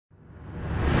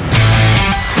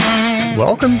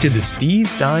Welcome to the Steve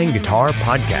Stein Guitar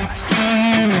Podcast,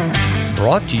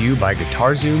 brought to you by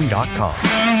GuitarZoom.com.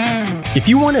 If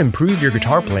you want to improve your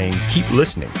guitar playing, keep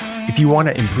listening. If you want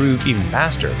to improve even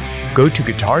faster, go to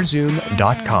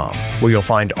GuitarZoom.com, where you'll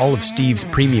find all of Steve's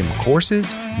premium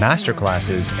courses,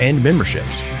 masterclasses, and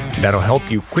memberships that'll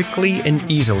help you quickly and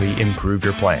easily improve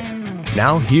your playing.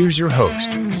 Now here's your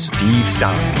host, Steve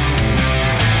Stein.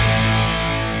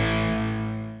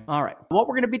 All right. What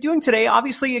we're going to be doing today,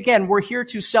 obviously, again, we're here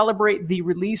to celebrate the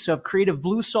release of Creative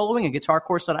Blues Soloing, a guitar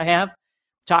course that I have,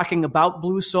 talking about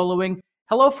blues soloing.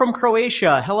 Hello from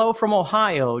Croatia. Hello from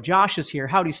Ohio. Josh is here.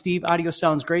 Howdy, Steve. Audio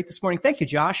sounds great this morning. Thank you,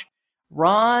 Josh.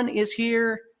 Ron is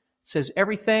here. Says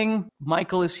everything.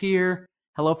 Michael is here.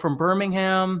 Hello from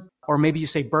Birmingham, or maybe you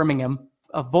say Birmingham.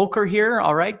 Volker here.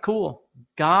 All right, cool.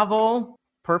 Gavo.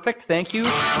 Perfect. Thank you.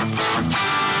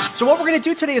 So what we're going to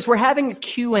do today is we're having a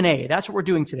Q&A. That's what we're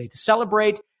doing today. To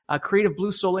celebrate Creative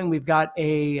Blues Soloing,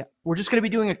 we're just going to be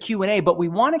doing a Q&A, but we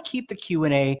want to keep the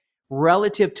Q&A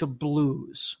relative to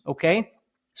blues, okay?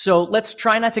 So let's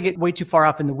try not to get way too far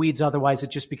off in the weeds, otherwise it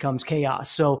just becomes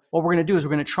chaos. So what we're going to do is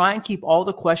we're going to try and keep all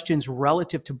the questions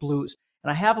relative to blues.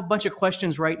 And I have a bunch of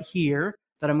questions right here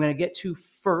that I'm going to get to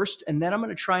first, and then I'm going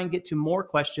to try and get to more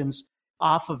questions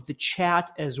off of the chat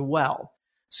as well.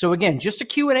 So again, just a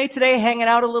Q&A today, hanging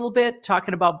out a little bit,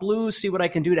 talking about blues, see what I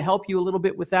can do to help you a little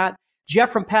bit with that. Jeff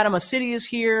from Panama City is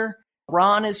here.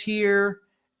 Ron is here.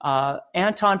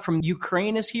 Anton from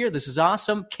Ukraine is here. This is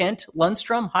awesome. Kent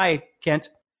Lundstrom. Hi, Kent.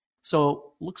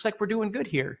 So looks like we're doing good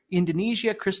here.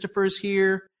 Indonesia, Christopher's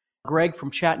here. Greg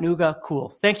from Chattanooga. Cool.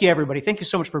 Thank you, everybody. Thank you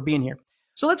so much for being here.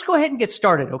 So let's go ahead and get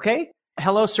started, okay?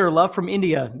 Hello, sir. Love from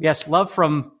India. Yes, love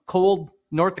from cold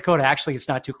North Dakota. Actually, it's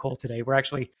not too cold today. We're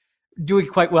actually doing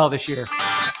quite well this year.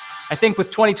 I think with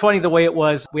 2020 the way it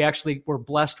was, we actually were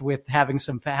blessed with having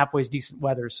some halfway decent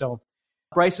weather. So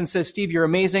Bryson says, Steve, you're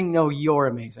amazing. No, you're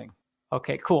amazing.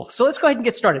 Okay, cool. So let's go ahead and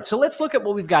get started. So let's look at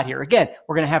what we've got here. Again,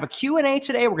 we're going to have a Q&A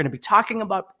today. We're going to be talking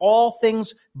about all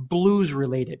things blues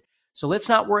related. So let's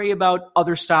not worry about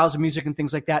other styles of music and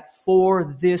things like that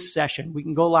for this session. We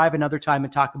can go live another time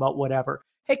and talk about whatever.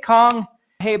 Hey, Kong.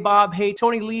 Hey, Bob. Hey,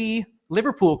 Tony Lee.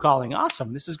 Liverpool calling.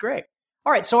 Awesome. This is great.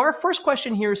 All right, so our first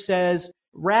question here says,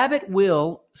 Rabbit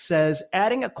Will says,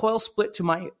 adding a coil split to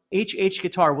my HH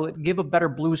guitar, will it give a better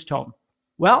blues tone?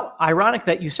 Well, ironic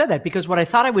that you said that, because what I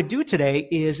thought I would do today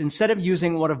is, instead of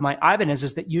using one of my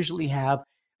Ibanez's that usually have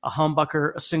a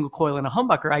humbucker, a single coil, and a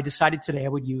humbucker, I decided today I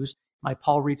would use my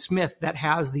Paul Reed Smith that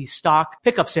has the stock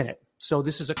pickups in it. So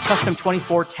this is a custom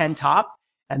 2410 top,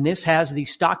 and this has the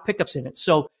stock pickups in it.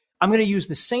 So I'm going to use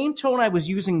the same tone I was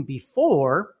using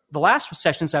before, the last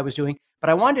sessions I was doing, but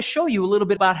I wanted to show you a little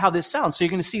bit about how this sounds. So you're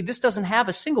going to see this doesn't have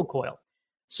a single coil.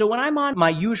 So when I'm on my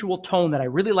usual tone that I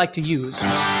really like to use,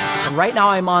 and right now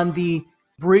I'm on the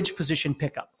bridge position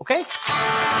pickup, okay?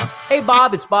 Hey,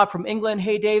 Bob, it's Bob from England.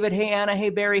 Hey, David. Hey, Anna. Hey,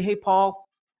 Barry. Hey, Paul.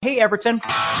 Hey, Everton.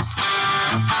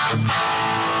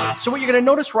 So what you're going to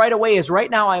notice right away is right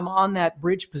now I'm on that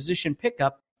bridge position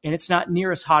pickup, and it's not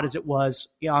near as hot as it was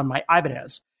on my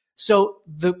Ibanez. So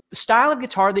the style of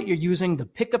guitar that you're using, the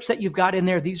pickups that you've got in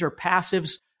there, these are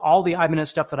passives. All the Ibanez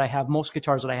stuff that I have, most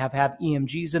guitars that I have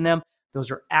EMGs in them. Those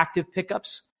are active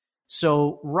pickups.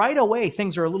 So right away,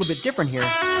 things are a little bit different here.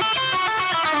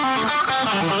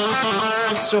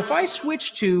 So if I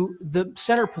switch to the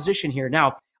center position here,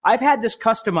 now I've had this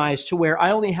customized to where I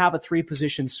only have a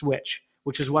 3-position switch,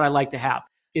 which is what I like to have.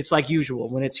 It's like usual.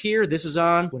 When it's here, this is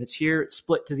on. When it's here, it's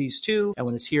split to these two. And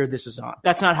when it's here, this is on.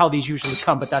 That's not how these usually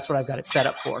come, but that's what I've got it set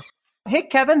up for. Hey,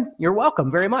 Kevin, you're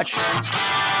welcome very much.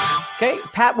 Okay,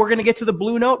 Pat, we're going to get to the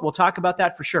blue note. We'll talk about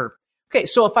that for sure. Okay,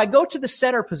 so if I go to the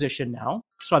center position now,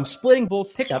 so I'm splitting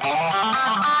both pickups.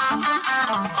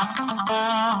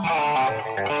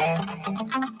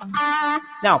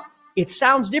 Now, it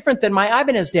sounds different than my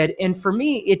Ibanez did, and for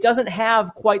me, it doesn't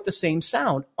have quite the same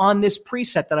sound on this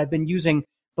preset that I've been using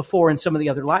before in some of the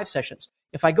other live sessions.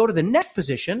 If I go to the neck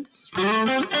position,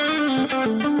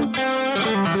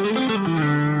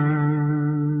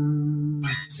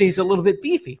 see, it's a little bit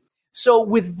beefy. So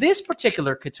with this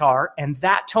particular guitar and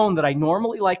that tone that I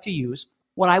normally like to use,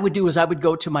 what I would do is I would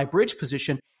go to my bridge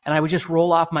position and I would just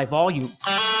roll off my volume.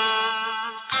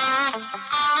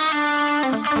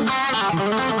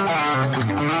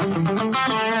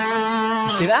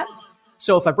 See that?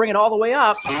 So if I bring it all the way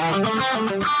up,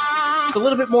 it's a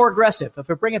little bit more aggressive. If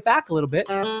I bring it back a little bit,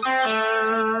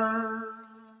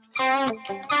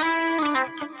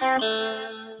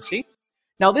 see?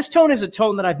 Now this tone is a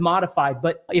tone that I've modified,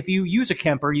 but if you use a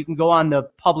Kemper, you can go on the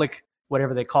public,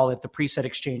 whatever they call it, the preset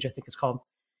exchange, I think it's called,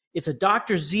 It's a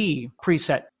Dr. Z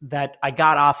preset that I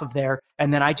got off of there,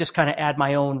 and then I just kind of add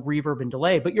my own reverb and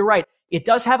delay. But you're right, it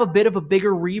does have a bit of a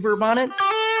bigger reverb on it.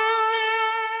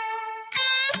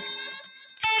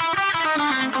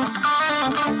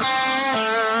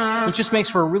 It just makes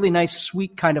for a really nice,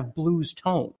 sweet kind of blues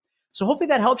tone. So hopefully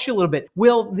that helps you a little bit.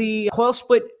 Will the coil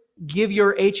split give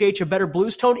your HH a better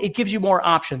blues tone? It gives you more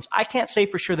options. I can't say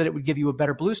for sure that it would give you a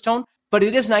better blues tone, but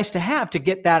it is nice to have to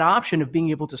get that option of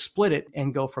being able to split it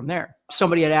and go from there.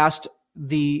 Somebody had asked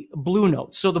the blue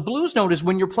note. So the blues note is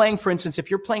when you're playing, for instance, if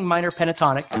you're playing minor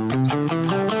pentatonic,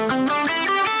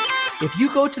 if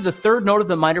you go to the third note of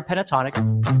the minor pentatonic,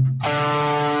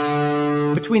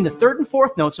 between the third and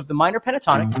fourth notes of the minor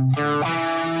pentatonic,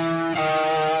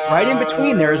 right in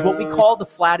between there is what we call the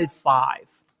flatted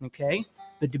 5, okay?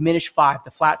 The diminished 5,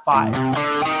 the flat 5.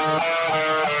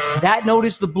 That note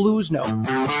is the blues note.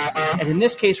 And in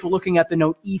this case, we're looking at the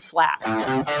note E flat.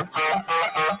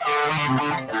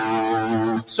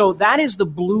 So that is the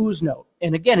blues note.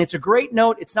 And again, it's a great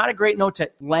note. It's not a great note to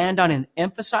land on and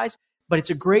emphasize, but it's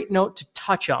a great note to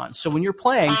touch on. So when you're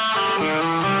playing,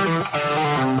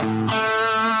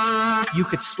 you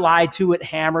could slide to it,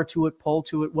 hammer to it, pull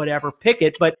to it, whatever, pick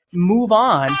it, but move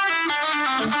on.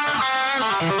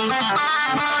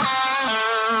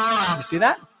 You see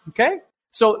that? Okay.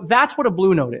 So that's what a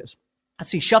blue note is. Let's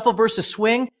see, shuffle versus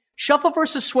swing. Shuffle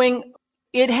versus swing,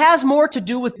 it has more to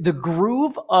do with the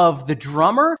groove of the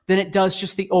drummer than it does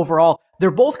just the overall. They're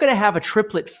both going to have a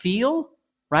triplet feel,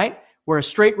 right? Where a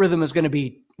straight rhythm is going to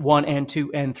be 1 and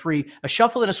 2 and 3. A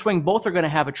shuffle and a swing, both are going to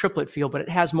have a triplet feel, but it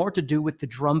has more to do with the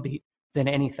drum beat than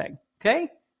anything, okay?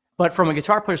 But from a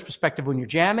guitar player's perspective, when you're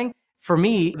jamming, for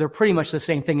me, they're pretty much the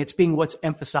same thing. It's being what's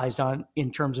emphasized on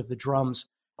in terms of the drums,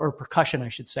 or percussion, I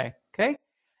should say, okay?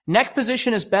 Neck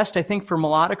position is best, I think, for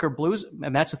melodic or blues,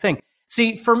 and that's the thing.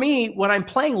 See, for me, when I'm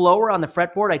playing lower on the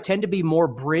fretboard, I tend to be more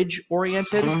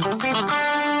bridge-oriented.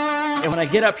 And when I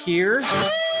get up here,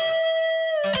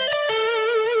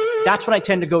 that's when I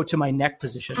tend to go to my neck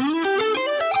position.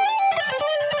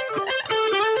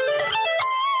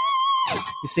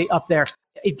 You see, up there.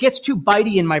 It gets too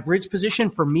bitey in my bridge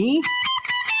position for me.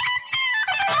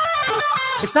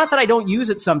 It's not that I don't use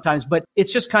it sometimes, but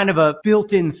it's just kind of a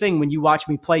built-in thing. When you watch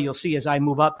me play, you'll see as I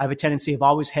move up, I have a tendency of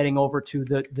always heading over to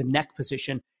the neck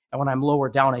position. And when I'm lower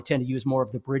down, I tend to use more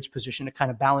of the bridge position to kind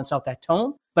of balance out that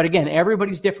tone. But again,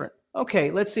 everybody's different.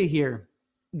 Okay, let's see here.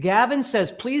 Gavin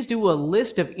says, please do a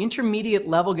list of intermediate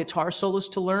level guitar solos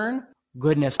to learn.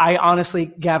 Goodness, I honestly,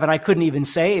 Gavin, I couldn't even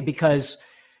say, because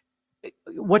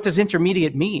what does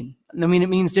intermediate mean? I mean, it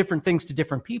means different things to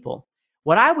different people.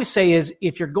 What I always say is,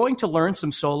 if you're going to learn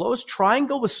some solos, try and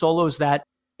go with solos that,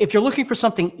 if you're looking for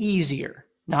something easier.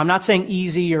 Now, I'm not saying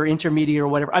easy or intermediate or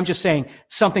whatever. I'm just saying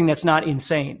something that's not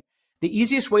insane. The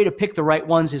easiest way to pick the right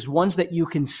ones is ones that you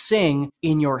can sing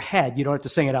in your head. You don't have to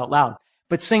sing it out loud,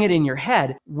 but sing it in your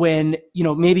head when,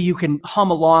 maybe you can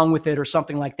hum along with it or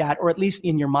something like that, or at least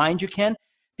in your mind you can.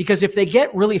 Because if they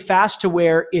get really fast to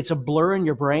where it's a blur in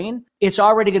your brain, it's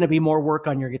already going to be more work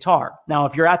on your guitar. Now,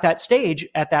 if you're at that stage,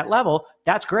 at that level,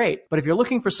 that's great. But if you're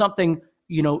looking for something,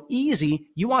 easy,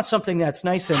 you want something that's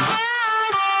nice and...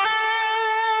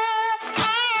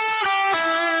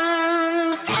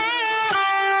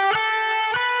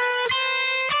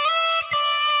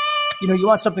 you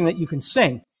want something that you can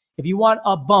sing. If you want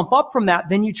a bump up from that,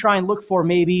 then you try and look for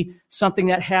maybe something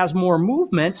that has more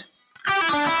movement,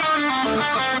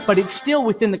 but it's still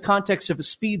within the context of a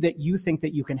speed that you think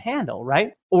that you can handle,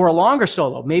 right? Or a longer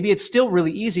solo. Maybe it's still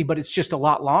really easy, but it's just a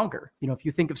lot longer. If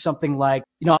you think of something like,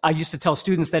 I used to tell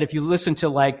students that if you listen to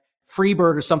like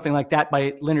Freebird or something like that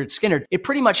by Lynyrd Skynyrd, it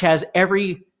pretty much has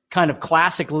every kind of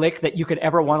classic lick that you could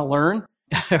ever want to learn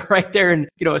right there in,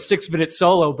 a 6-minute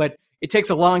solo. But it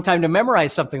takes a long time to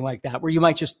memorize something like that, where you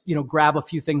might just, grab a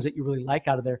few things that you really like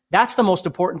out of there. That's the most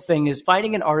important thing, is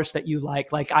finding an artist that you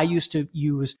like. Like I used to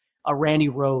use Randy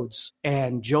Rhoads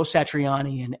and Joe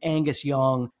Satriani and Angus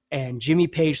Young and Jimmy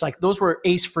Page. Like those were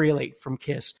Ace Frehley from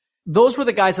Kiss. Those were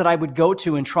the guys that I would go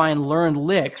to and try and learn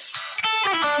licks.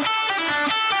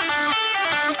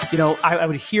 I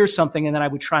would hear something and then I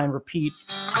would try and repeat.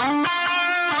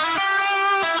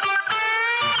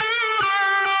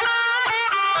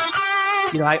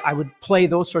 I would play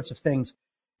those sorts of things.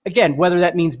 Again, whether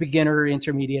that means beginner or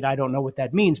intermediate, I don't know what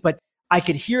that means, but I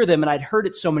could hear them and I'd heard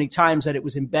it so many times that it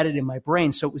was embedded in my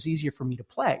brain, so it was easier for me to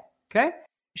play, okay?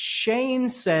 Shane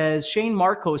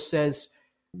Marcos says,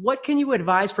 what can you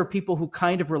advise for people who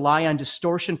kind of rely on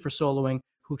distortion for soloing,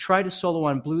 who try to solo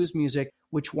on blues music,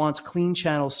 which wants clean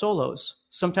channel solos?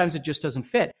 Sometimes it just doesn't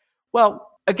fit. Well,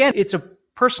 again, it's a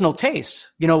personal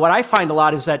taste. What I find a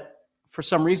lot is that for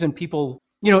some reason people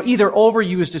either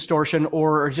overuse distortion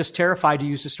or are just terrified to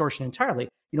use distortion entirely.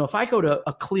 If I go to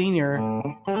a cleaner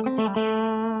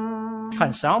kind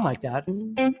of sound like that,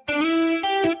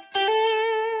 it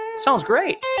sounds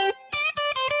great.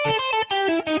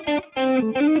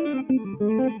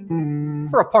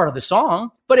 For a part of the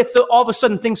song. But if all of a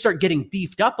sudden things start getting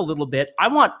beefed up a little bit, I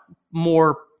want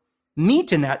more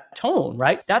meat in that tone,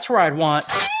 right? That's where I'd want.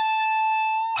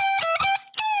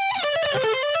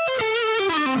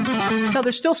 Now,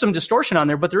 there's still some distortion on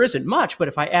there, but there isn't much. But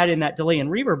if I add in that delay and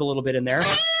reverb a little bit in there,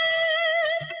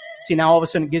 see, now all of a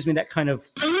sudden it gives me that kind of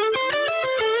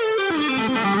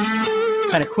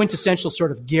quintessential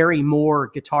sort of Gary Moore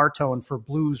guitar tone for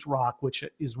blues rock, which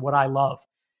is what I love.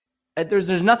 There's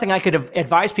nothing I could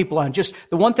advise people on. Just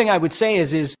the one thing I would say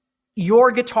is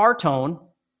your guitar tone,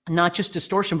 not just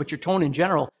distortion, but your tone in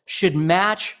general, should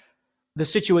match the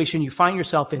situation you find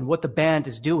yourself in, what the band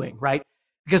is doing, right?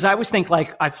 Because I always think,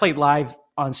 like, I've played live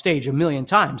on stage a million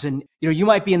times, and you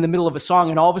might be in the middle of a song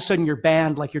and all of a sudden your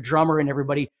band, like your drummer and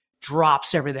everybody,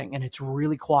 drops everything and it's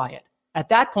really quiet. At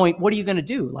that point, what are you going to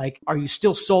do? Like, are you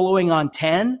still soloing on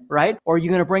 10, right? Or are you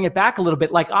going to bring it back a little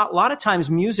bit? Like a lot of times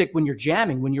music, when you're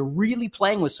jamming, when you're really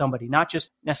playing with somebody, not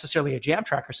just necessarily a jam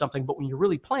track or something, but when you're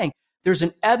really playing, there's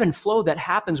an ebb and flow that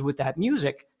happens with that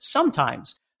music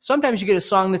sometimes. Sometimes you get a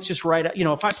song that's just right.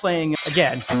 If I'm playing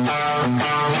again,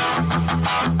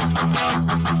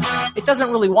 it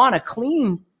doesn't really want a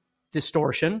clean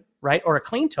distortion, right? Or a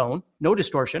clean tone, no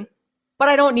distortion. But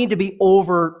I don't need to be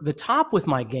over the top with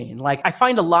my gain. Like, I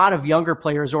find a lot of younger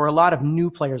players, or a lot of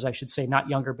new players, I should say, not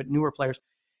younger, but newer players,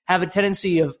 have a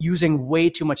tendency of using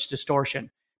way too much distortion.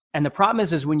 And the problem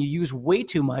is when you use way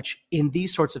too much in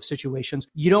these sorts of situations,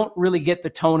 you don't really get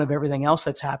the tone of everything else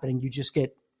that's happening. You just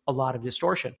get a lot of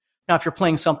distortion. Now, if you're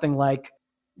playing something like,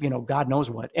 God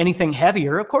knows what, anything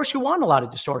heavier, of course you want a lot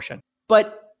of distortion.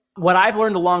 But what I've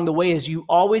learned along the way is you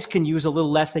always can use a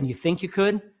little less than you think you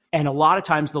could. And a lot of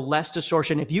times the less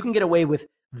distortion, if you can get away with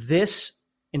this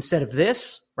instead of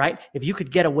this, right? If you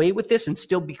could get away with this and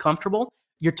still be comfortable,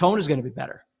 your tone is going to be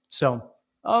better. So,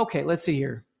 okay, let's see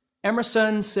here.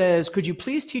 Emerson says, could you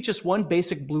please teach us one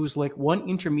basic blues lick, one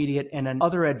intermediate, and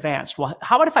another advanced? Well,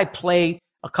 how about if I play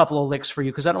a couple of licks for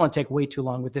you? Because I don't want to take way too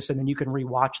long with this, and then you can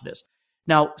rewatch this.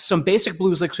 Now, some basic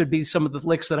blues licks would be some of the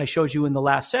licks that I showed you in the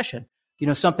last session.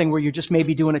 Something where you're just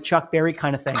maybe doing a Chuck Berry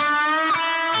kind of thing.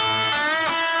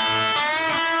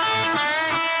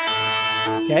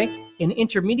 Okay, an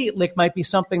intermediate lick might be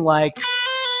something like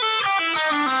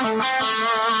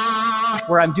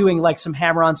where I'm doing like some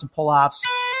hammer-ons and pull-offs.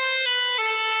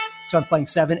 So I'm playing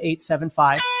 7, 8, 7,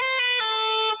 5,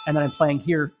 and then I'm playing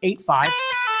here 8, 5,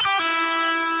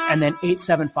 and then 8,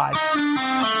 7, 5,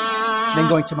 then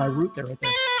going to my root there, right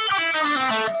there.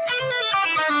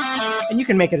 And you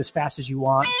can make it as fast as you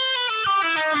want,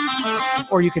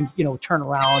 or you can, turn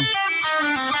around.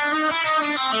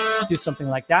 Do something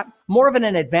like that. More of an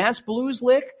advanced blues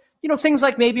lick, things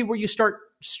like maybe where you start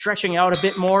stretching out a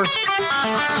bit more.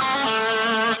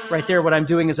 Right there, what I'm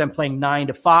doing is I'm playing 9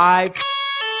 to 5,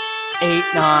 8,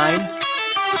 9.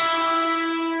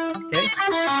 Okay.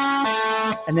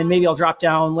 And then maybe I'll drop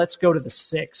down. Let's go to the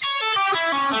 6.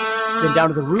 Then down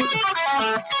to the root.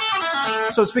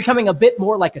 So it's becoming a bit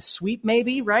more like a sweep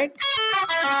maybe, right?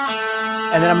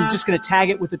 And then I'm just going to tag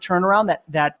it with the turnaround,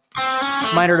 that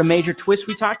minor to major twist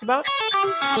we talked about.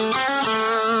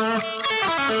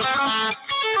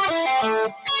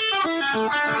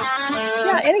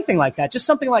 Yeah, anything like that. Just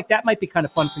something like that might be kind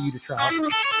of fun for you to try out.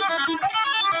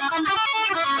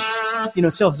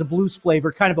 Still has a blues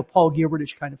flavor, kind of a Paul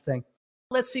Gilbertish kind of thing.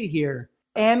 Let's see here.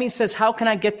 Amy says, how can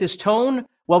I get this tone?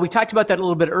 Well, we talked about that a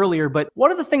little bit earlier, but one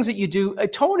of the things that you do, a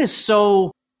tone is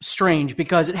so strange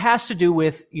because it has to do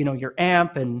with, your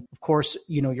amp and, of course,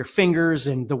 your fingers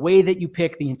and the way that you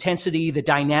pick, the intensity, the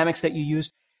dynamics that you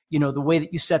use, the way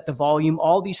that you set the volume,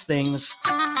 all these things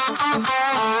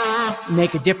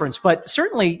make a difference. But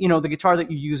certainly, the guitar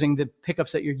that you're using, the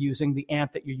pickups that you're using, the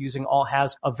amp that you're using all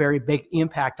has a very big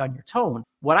impact on your tone.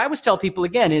 What I always tell people,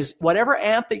 again, is whatever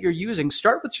amp that you're using,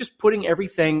 start with just putting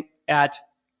everything at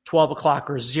 12 o'clock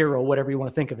or 0, whatever you want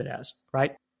to think of it as,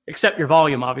 right? Except your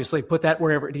volume, obviously. Put that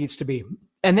wherever it needs to be.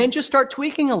 And then just start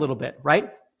tweaking a little bit,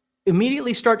 right?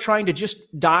 Immediately start trying to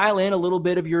just dial in a little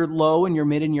bit of your low and your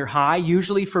mid and your high.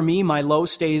 Usually for me, my low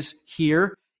stays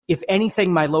here. If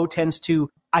anything, my low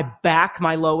I back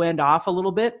my low end off a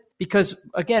little bit because,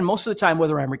 again, most of the time,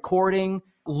 whether I'm recording,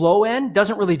 low end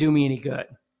doesn't really do me any good.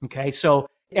 Okay, so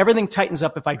everything tightens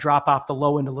up if I drop off the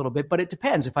low end a little bit, but it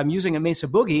depends. If I'm using a Mesa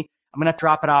Boogie, I'm going to have to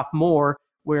drop it off more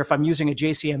Where if I'm using a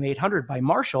JCM 800 by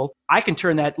Marshall, I can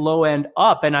turn that low end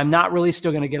up and I'm not really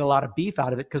still going to get a lot of beef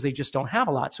out of it because they just don't have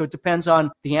a lot. So it depends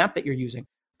on the amp that you're using.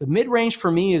 The mid-range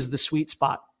for me is the sweet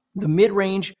spot. The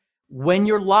mid-range, when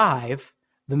you're live,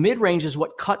 the mid-range is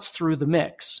what cuts through the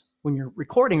mix. When you're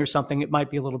recording or something, it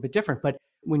might be a little bit different. But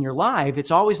when you're live,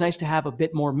 it's always nice to have a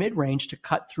bit more mid-range to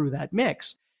cut through that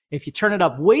mix. If you turn it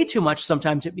up way too much,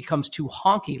 sometimes it becomes too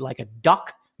honky, like a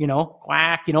duck,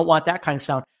 quack. You don't want that kind of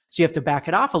sound. So you have to back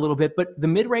it off a little bit. But the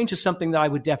mid-range is something that I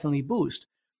would definitely boost.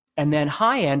 And then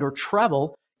high-end or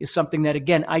treble is something that,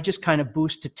 again, I just kind of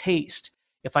boost to taste.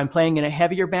 If I'm playing in a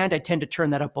heavier band, I tend to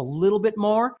turn that up a little bit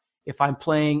more. If I'm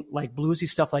playing like bluesy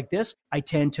stuff like this, I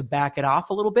tend to back it off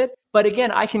a little bit. But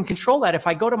again, I can control that. If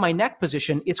I go to my neck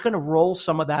position, it's going to roll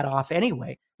some of that off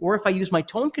anyway. Or if I use my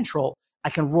tone control, I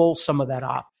can roll some of that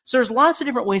off. So there's lots of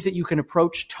different ways that you can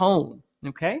approach tone,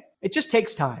 okay? It just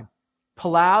takes time.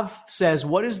 Palav says,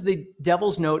 what is the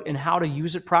devil's note and how to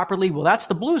use it properly? Well, that's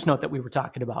the blues note that we were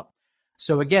talking about.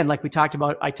 So again, like I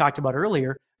talked about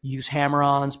earlier, use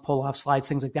hammer-ons, pull-off slides,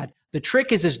 things like that. The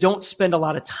trick is don't spend a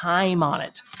lot of time on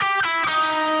it.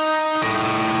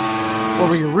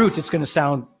 Over your root, it's going to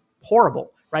sound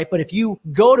horrible, right? But if you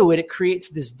go to it, it creates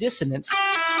this dissonance.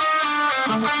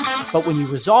 But when you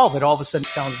resolve it, all of a sudden it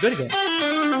sounds good again.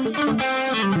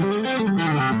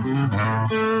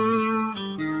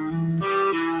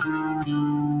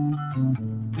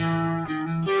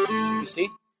 You see?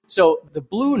 So the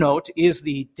blue note is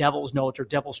the devil's note or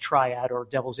devil's triad or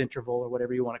devil's interval or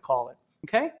whatever you want to call it.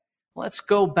 Okay? Let's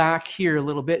go back here a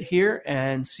little bit here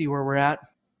and see where we're at.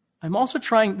 I'm also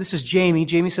trying, this is Jamie.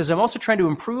 Jamie says, I'm also trying to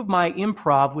improve my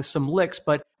improv with some licks,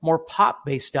 but more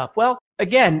pop-based stuff. Well,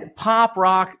 again, pop,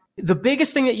 rock, the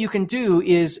biggest thing that you can do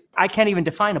is, I can't even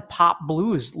define a pop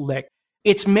blues lick.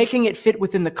 It's making it fit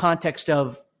within the context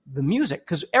of the music,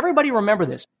 because everybody remember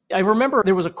this. I remember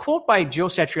there was a quote by Joe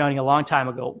Satriani a long time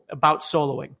ago about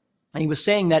soloing. And he was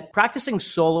saying that practicing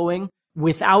soloing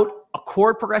without a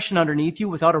chord progression underneath you,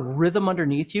 without a rhythm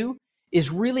underneath you, is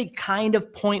really kind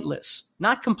of pointless.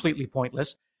 Not completely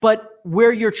pointless, but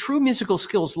where your true musical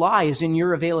skills lie is in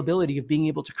your availability of being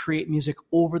able to create music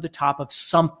over the top of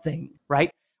something, right?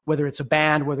 Whether it's a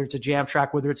band, whether it's a jam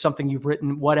track, whether it's something you've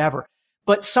written, whatever.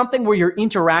 But something where you're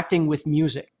interacting with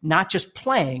music, not just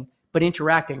playing, but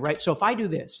interacting, right? So if I do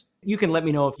this, you can let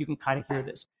me know if you can kind of hear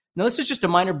this. Now, this is just a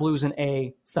minor blues in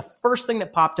A. It's the first thing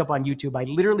that popped up on YouTube. I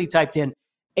literally typed in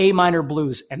A minor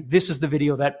blues, and this is the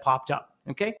video that popped up,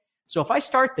 okay? So if I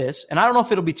start this, and I don't know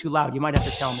if it'll be too loud. You might have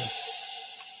to tell me.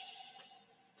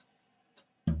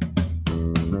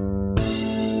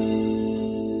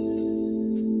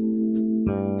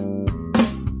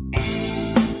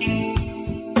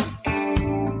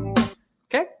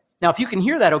 Okay? Now, if you can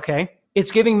hear that okay,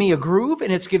 it's giving me a groove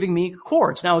and it's giving me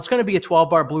chords. Now, it's going to be a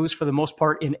 12-bar blues for the most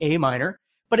part in A minor,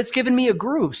 but it's giving me a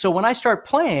groove. So when I start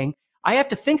playing, I have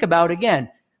to think about, again,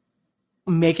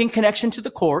 making connection to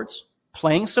the chords,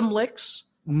 playing some licks,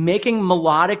 making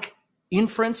melodic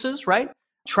inferences, right?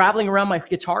 Traveling around my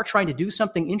guitar, trying to do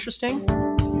something interesting.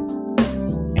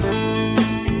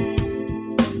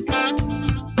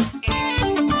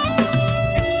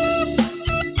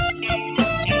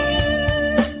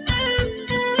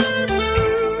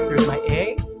 Here's my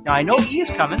A. Now I know E is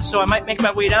coming, so I might make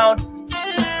my way down.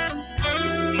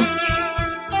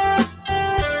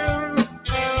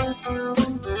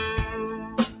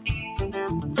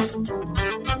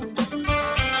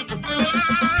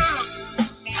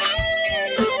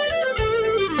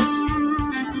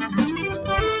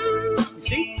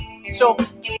 So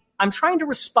I'm trying to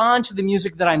respond to the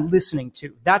music that I'm listening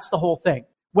to. That's the whole thing.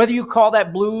 Whether you call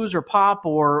that blues or pop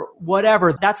or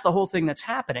whatever, that's the whole thing that's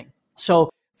happening. So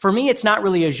for me, it's not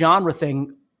really a genre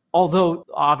thing, although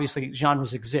obviously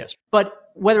genres exist.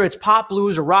 But whether it's pop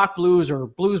blues or rock blues or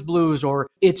blues, or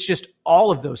it's just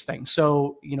all of those things.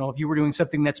 So, if you were doing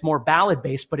something that's more ballad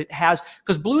based, but it has,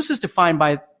 because blues is defined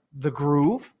by the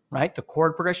groove, right? The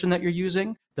chord progression that you're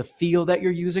using, the feel that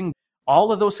you're using,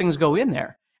 all of those things go in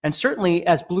there. And certainly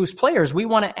as blues players, we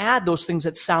want to add those things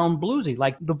that sound bluesy,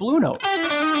 like the blue note.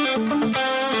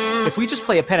 If we just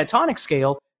play a pentatonic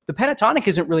scale, the pentatonic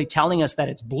isn't really telling us that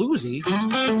it's bluesy.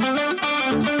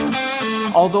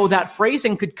 Although that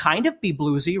phrasing could kind of be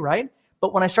bluesy, right?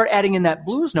 But when I start adding in that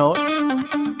blues note,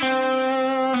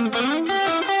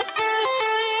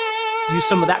 use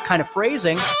some of that kind of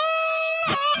phrasing,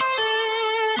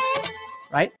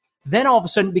 right? Then all of a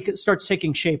sudden it starts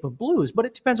taking shape of blues, but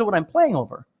it depends on what I'm playing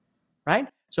over, right?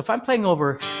 So if I'm playing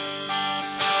over,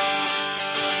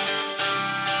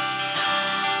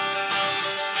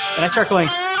 and I start going,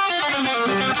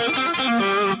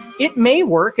 it may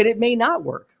work and it may not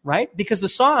work, right? Because the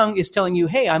song is telling you,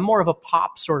 hey, I'm more of a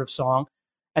pop sort of song.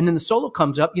 And then the solo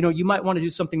comes up, you might want to do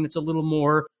something that's a little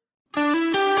more,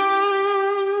 I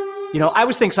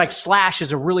always think like Slash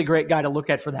is a really great guy to look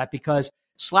at for that, because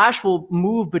Slash will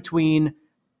move between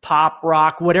pop,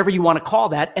 rock, whatever you want to call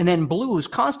that, and then blues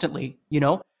constantly,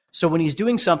 So when he's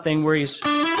doing something where he's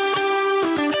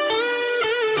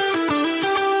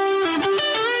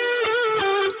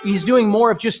doing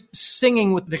more of just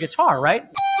singing with the guitar, right?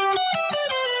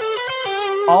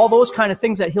 All those kind of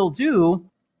things that he'll do.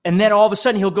 And then all of a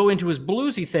sudden he'll go into his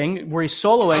bluesy thing where he's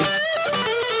soloing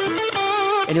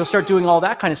and he'll start doing all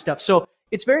that kind of stuff. So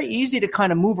it's very easy to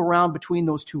kind of move around between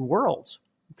those two worlds.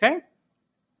 Okay.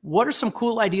 What are some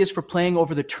cool ideas for playing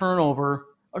over the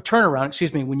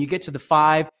turnaround, when you get to the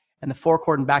 5 and the 4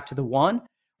 chord and back to the 1?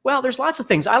 Well, there's lots of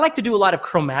things. I like to do a lot of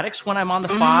chromatics when I'm on the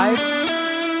 5.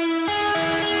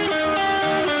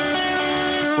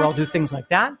 Where I'll do things like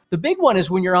that. The big one is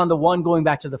when you're on the 1 going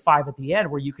back to the 5 at the end,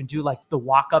 where you can do like the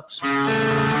walk-ups.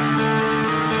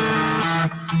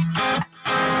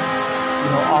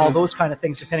 All those kind of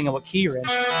things depending on what key you're in.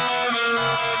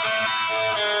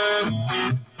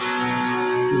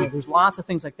 There's lots of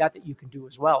things like that you can do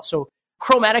as well. So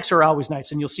chromatics are always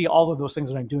nice, and you'll see all of those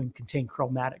things that I'm doing contain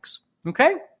chromatics.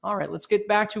 Okay? All right, let's get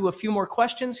back to a few more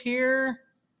questions here.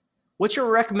 What's your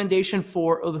recommendation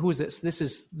for, who is this? This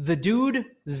is the dude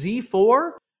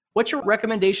Z4. What's your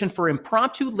recommendation for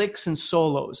impromptu licks and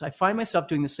solos? I find myself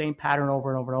doing the same pattern over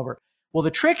and over and over. Well,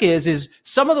 the trick is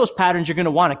some of those patterns you're going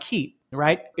to want to keep,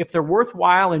 right? If they're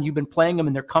worthwhile and you've been playing them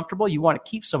and they're comfortable, you want to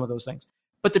keep some of those things.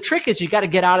 But the trick is you got to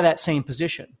get out of that same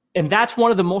position. And that's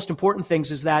one of the most important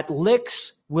things, is that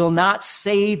licks will not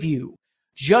save you.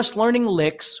 Just learning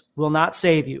licks will not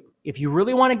save you. If you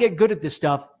really want to get good at this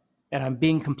stuff, and I'm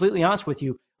being completely honest with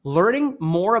you, learning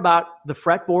more about the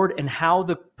fretboard and how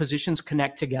the positions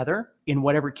connect together in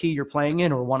whatever key you're playing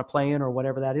in or want to play in or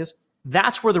whatever that is,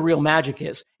 that's where the real magic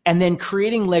is. And then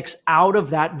creating licks out of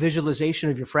that visualization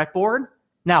of your fretboard.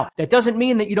 Now, that doesn't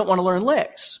mean that you don't want to learn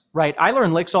licks, right? I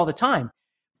learn licks all the time,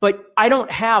 but I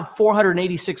don't have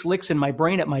 486 licks in my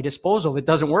brain at my disposal. It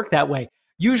doesn't work that way.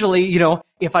 Usually,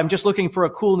 if I'm just looking for a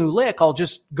cool new lick, I'll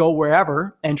just go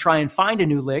wherever and try and find a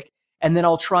new lick. And then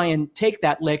I'll try and take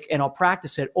that lick and I'll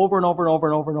practice it over and over and over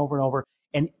and over and over and over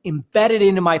and embed it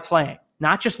into my playing.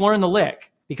 Not just learn the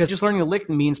lick, because just learning the lick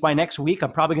means by next week,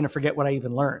 I'm probably going to forget what I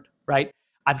even learned, right?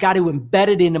 I've got to embed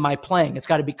it into my playing. It's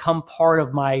got to become part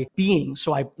of my being.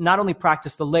 So I not only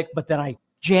practice the lick, but then I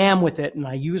jam with it and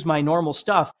I use my normal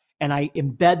stuff and I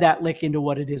embed that lick into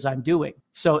what it is I'm doing.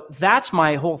 So that's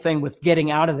my whole thing with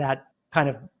getting out of that kind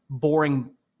of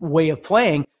boring way of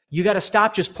playing. You got to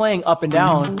stop just playing up and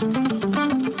down.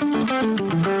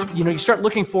 You start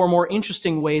looking for more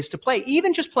interesting ways to play,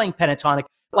 even just playing pentatonic,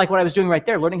 like what I was doing right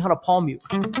there, learning how to palm mute.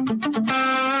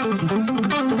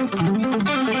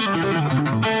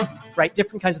 Right?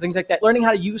 Different kinds of things like that. Learning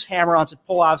how to use hammer-ons and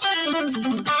pull-offs.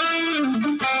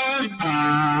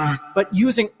 But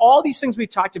using all these things we've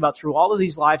talked about through all of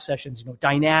these live sessions,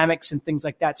 dynamics and things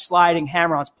like that, sliding,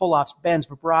 hammer-ons, pull-offs, bends,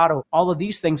 vibrato, all of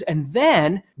these things. And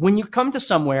then when you come to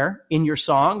somewhere in your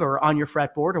song or on your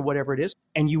fretboard or whatever it is,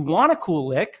 and you want a cool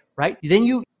lick, right? Then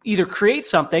you either create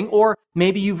something or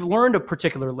maybe you've learned a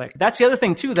particular lick. That's the other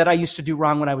thing too that I used to do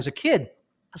wrong when I was a kid.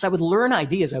 Because I would learn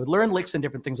ideas, I would learn licks and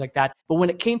different things like that. But when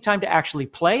it came time to actually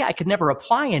play, I could never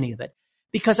apply any of it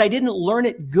because I didn't learn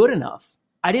it good enough.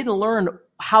 I didn't learn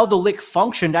how the lick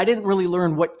functioned. I didn't really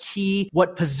learn what key,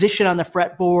 what position on the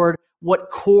fretboard, what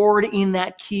chord in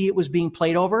that key it was being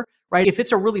played over, right? If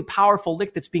it's a really powerful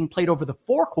lick that's being played over the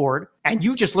 4 chord and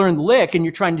you just learned the lick and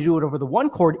you're trying to do it over the 1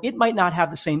 chord, it might not have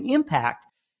the same impact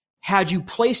had you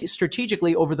placed it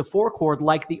strategically over the 4 chord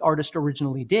like the artist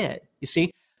originally did, you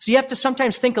see? So you have to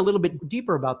sometimes think a little bit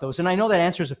deeper about those. And I know that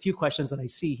answers a few questions that I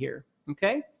see here,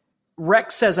 okay?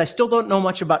 Rex says, I still don't know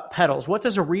much about pedals. What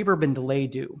does a reverb and delay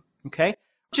do? Okay.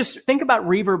 Just think about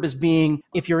reverb as being,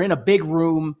 if you're in a big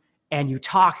room and you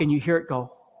talk and you hear it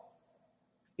go,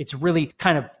 it's really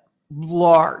kind of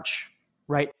large,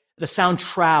 right? The sound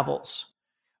travels.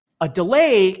 A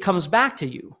delay comes back to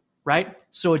you, right?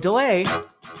 So a delay,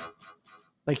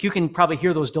 like you can probably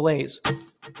hear those delays.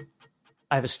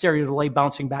 I have a stereo delay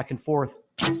bouncing back and forth,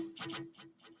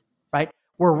 right?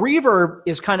 Where reverb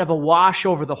is kind of a wash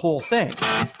over the whole thing.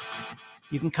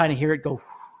 You can kind of hear it go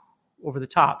over the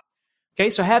top. Okay,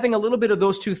 so having a little bit of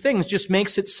those two things just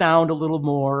makes it sound a little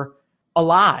more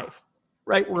alive,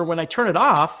 right? Where when I turn it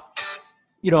off,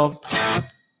 if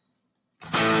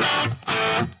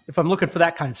I'm looking for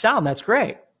that kind of sound, that's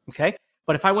great, okay?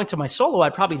 But if I went to my solo,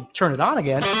 I'd probably turn it on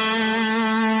again.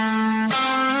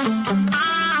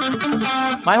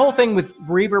 My whole thing with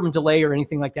reverb and delay or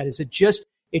anything like that is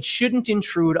it shouldn't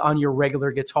intrude on your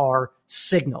regular guitar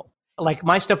signal. Like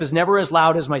my stuff is never as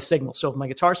loud as my signal. So if my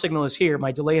guitar signal is here,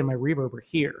 my delay and my reverb are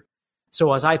here.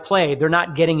 So as I play, they're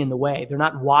not getting in the way. They're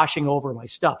not washing over my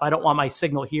stuff. I don't want my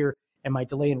signal here and my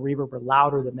delay and reverb are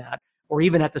louder than that, or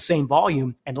even at the same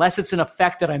volume, unless it's an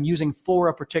effect that I'm using for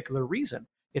a particular reason.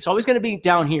 It's always going to be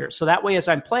down here. So that way, as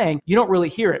I'm playing, you don't really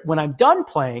hear it. When I'm done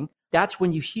playing, that's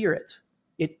when you hear it.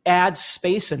 It adds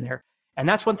space in there. And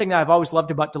that's one thing that I've always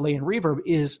loved about delay and reverb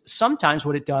is sometimes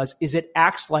what it does is it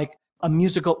acts like a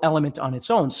musical element on its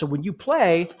own. So when you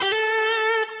play,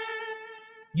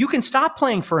 you can stop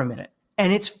playing for a minute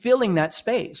and it's filling that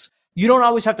space. You don't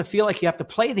always have to feel like you have to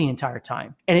play the entire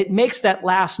time. And it makes that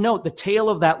last note, the tail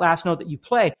of that last note that you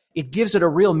play, it gives it a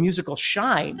real musical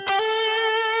shine.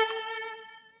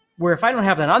 Where if I don't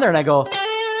have that on there and I go,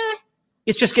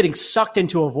 it's just getting sucked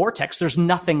into a vortex. There's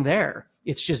nothing there.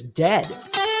 It's just dead.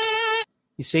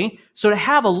 You see? So to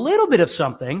have a little bit of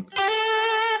something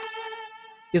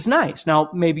is nice. Now,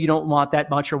 maybe you don't want that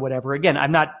much or whatever. Again,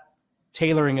 I'm not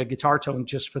tailoring a guitar tone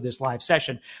just for this live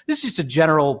session. This is just a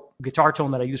general guitar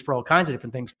tone that I use for all kinds of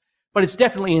different things. But it's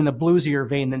definitely in the bluesier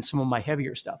vein than some of my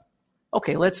heavier stuff.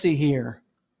 Okay, let's see here.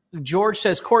 George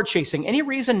says, chord chasing. Any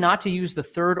reason not to use the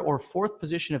third or fourth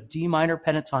position of D minor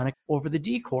pentatonic over the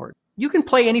D chord? You can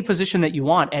play any position that you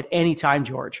want at any time,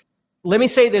 George. Let me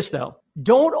say this, though.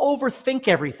 Don't overthink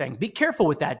everything. Be careful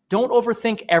with that. Don't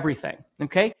overthink everything,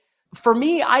 okay? For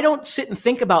me, I don't sit and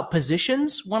think about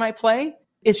positions when I play.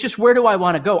 It's just, where do I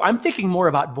want to go? I'm thinking more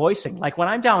about voicing. Like when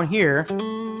I'm down here,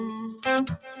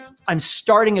 I'm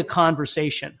starting a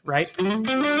conversation, right?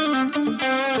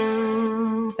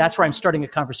 That's where I'm starting a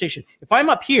conversation. If I'm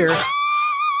up here,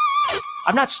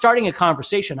 I'm not starting a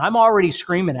conversation. I'm already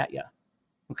screaming at you,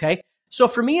 okay? So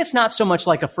for me, it's not so much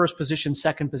like a first position,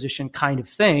 second position kind of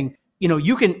thing. You know,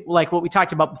 you can, like what we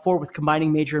talked about before with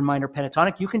combining major and minor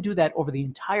pentatonic, you can do that over the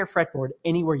entire fretboard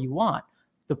anywhere you want.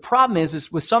 The problem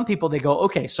is with some people, they go,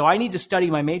 okay, so I need to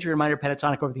study my major and minor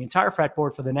pentatonic over the entire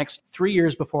fretboard for the next 3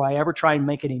 years before I ever try and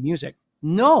make any music.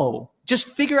 No, just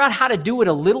figure out how to do it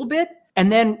a little bit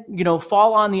and then, you know,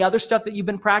 fall on the other stuff that you've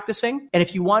been practicing. And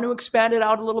if you want to expand it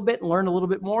out a little bit and learn a little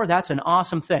bit more, that's an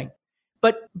awesome thing.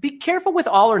 But be careful with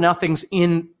all or nothings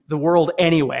in the world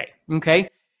anyway, okay?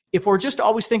 If we're just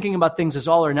always thinking about things as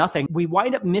all or nothing, we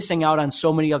wind up missing out on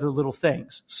so many other little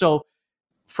things. So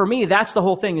for me, that's the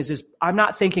whole thing is I'm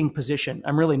not thinking position.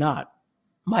 I'm really not.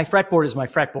 My fretboard is my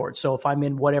fretboard. So if I'm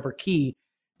in whatever key,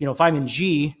 you know, if I'm in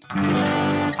G,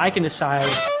 I can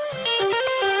decide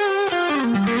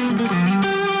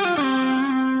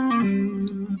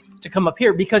to come up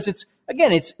here because it's,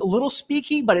 again, it's a little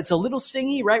speaky, but it's a little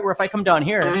singy, right? Where if I come down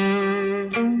here,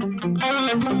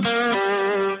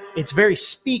 it's very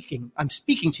speaking. I'm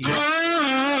speaking to you.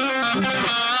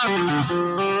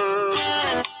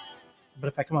 But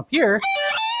if I come up here,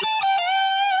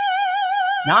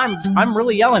 now I'm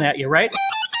really yelling at you, right?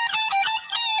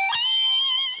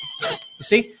 You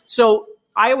see? So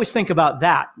I always think about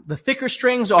that. The thicker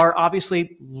strings are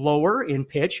obviously lower in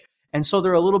pitch, and so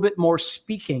they're a little bit more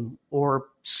speaking or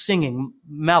singing,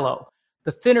 mellow.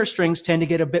 The thinner strings tend to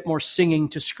get a bit more singing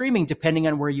to screaming depending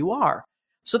on where you are.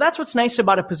 So that's what's nice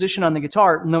about a position on the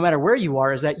guitar, no matter where you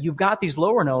are, is that you've got these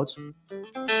lower notes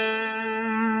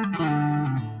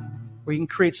where you can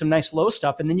create some nice low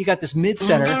stuff, and then you got this mid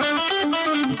center,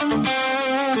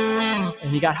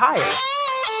 and you got higher.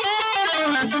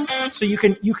 So you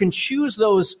can choose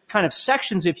those kind of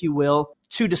sections, if you will,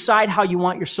 to decide how you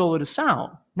want your solo to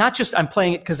sound. Not just I'm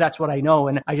playing it because that's what I know,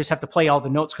 and I just have to play all the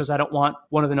notes because I don't want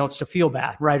one of the notes to feel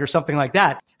bad, right, or something like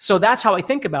that. So that's how I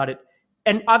think about it.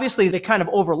 And obviously they kind of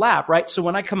overlap, right? So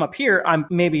when I come up here, I'm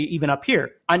maybe even up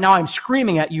here. Now I'm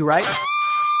screaming at you, right?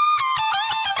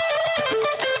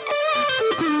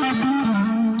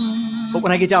 But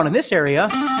when I get down in this area,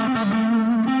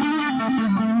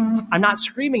 I'm not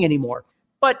screaming anymore.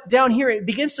 But down here, it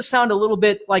begins to sound a little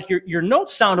bit like your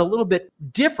notes sound a little bit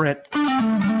different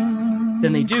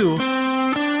than they do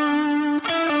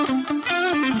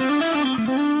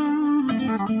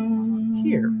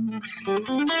here.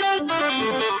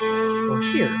 Or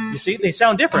here. You see, they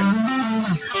sound different.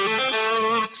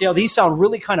 See how these sound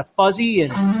really kind of fuzzy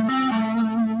and...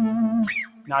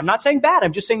 Now, I'm not saying bad.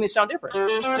 I'm just saying they sound different.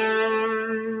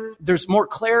 There's more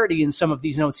clarity in some of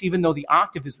these notes, even though the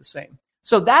octave is the same.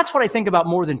 So that's what I think about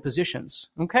more than positions,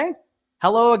 okay?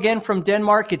 Hello again from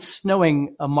Denmark. It's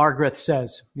snowing, Margaret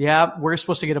says. Yeah, we're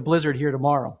supposed to get a blizzard here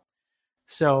tomorrow.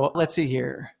 So let's see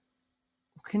here.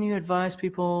 Can you advise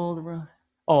people?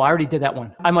 Oh, I already did that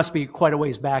one. I must be quite a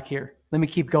ways back here. Let me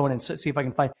keep going and see if I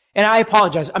can find. And I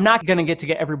apologize. I'm not going to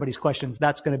get everybody's questions.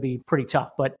 That's going to be pretty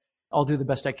tough, but I'll do the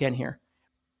best I can here.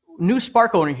 New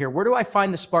Spark owner here. Where do I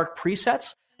find the Spark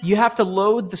presets? You have to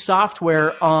load the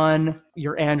software on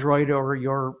your Android or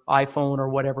your iPhone or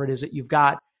whatever it is that you've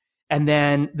got. And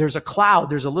then there's a cloud.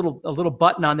 There's a little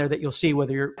button on there that you'll see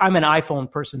whether I'm an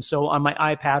iPhone person. So on my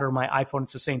iPad or my iPhone,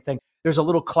 it's the same thing. There's a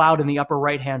little cloud in the upper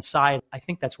right-hand side. I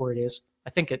think that's where it is.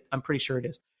 I'm pretty sure it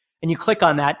is. And you click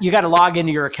on that. You got to log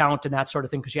into your account and that sort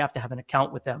of thing because you have to have an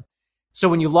account with them. So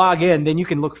when you log in, then you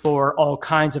can look for all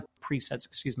kinds of presets.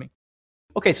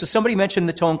 Okay, so somebody mentioned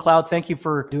the Tone Cloud. Thank you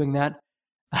for doing that.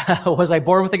 Was I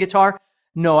born with a guitar?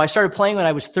 No, I started playing when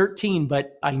I was 13,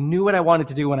 but I knew what I wanted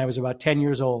to do when I was about 10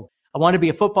 years old. I wanted to be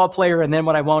a football player, and then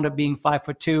when I wound up being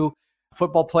 5'2",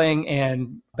 football playing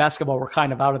and basketball were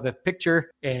kind of out of the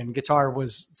picture, and guitar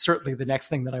was certainly the next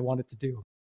thing that I wanted to do.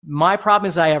 My problem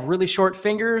is I have really short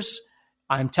fingers.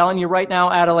 I'm telling you right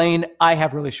now, Adeline, I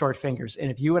have really short fingers. And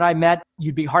if you and I met,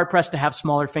 you'd be hard-pressed to have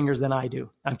smaller fingers than I do.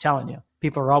 I'm telling you.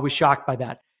 People are always shocked by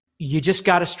that. You just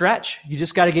got to stretch. You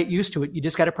just got to get used to it. You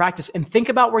just got to practice. And think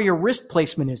about where your wrist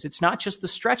placement is. It's not just the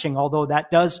stretching, although that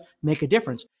does make a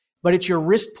difference. But it's your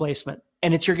wrist placement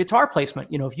and it's your guitar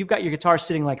placement. You know, if you've got your guitar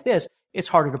sitting like this, it's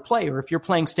harder to play. Or if you're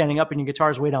playing standing up and your guitar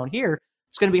is way down here,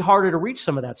 it's going to be harder to reach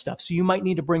some of that stuff. So you might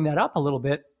need to bring that up a little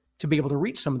bit to be able to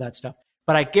reach some of that stuff.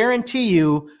 But I guarantee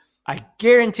you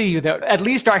that at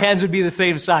least our hands would be the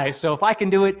same size. So if I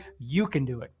can do it, you can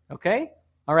do it. Okay?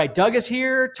 All right. Doug is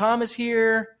here. Tom is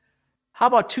here. How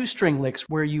about 2-string licks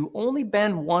where you only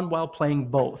bend one while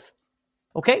playing both?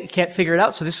 Okay. You can't figure it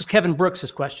out. So this is Kevin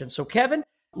Brooks' question. So Kevin,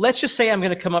 let's just say I'm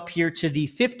going to come up here to the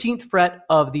 15th fret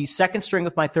of the second string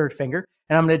with my third finger,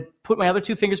 and I'm going to put my other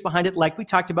two fingers behind it like we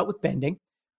talked about with bending.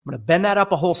 I'm going to bend that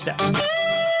up a whole step.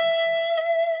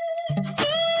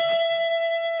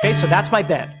 Okay, so that's my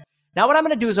bend. Now what I'm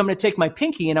going to do is I'm going to take my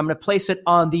pinky and I'm going to place it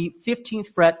on the 15th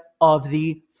fret of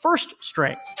the first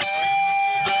string.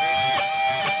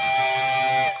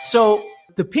 So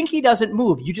the pinky doesn't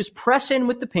move. You just press in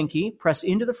with the pinky, press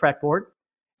into the fretboard,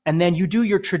 and then you do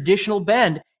your traditional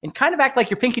bend and kind of act like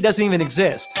your pinky doesn't even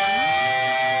exist.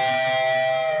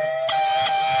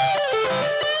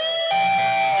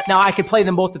 Now I could play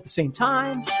them both at the same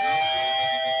time.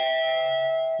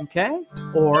 Okay?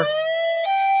 Or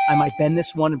I might bend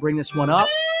this one and bring this one up.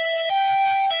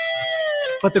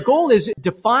 But the goal is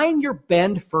define your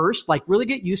bend first, like really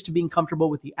get used to being comfortable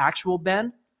with the actual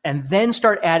bend, and then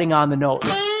start adding on the note.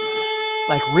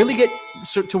 Like really get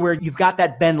to where you've got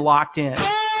that bend locked in.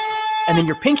 And then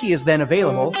your pinky is then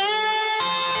available.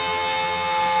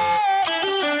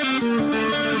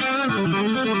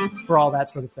 For all that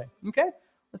sort of thing. Okay?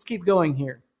 Let's keep going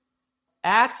here.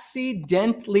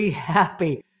 Accidentally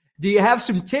happy. Do you have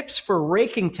some tips for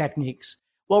raking techniques?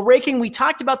 Well, raking, we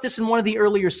talked about this in one of the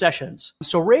earlier sessions.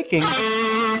 So raking,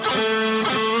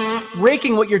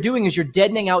 what you're doing is you're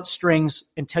deadening out strings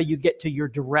until you get to your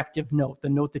directive note, the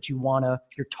note that you want to,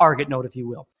 your target note, if you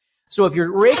will. So if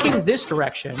you're raking this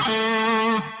direction,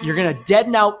 you're going to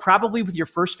deaden out probably with your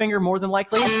first finger more than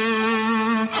likely.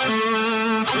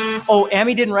 Oh,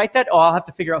 Amy didn't write that? Oh, I'll have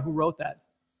to figure out who wrote that.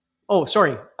 Oh,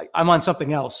 sorry. I'm on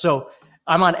something else. So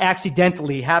I'm on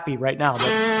accidentally happy right now. But...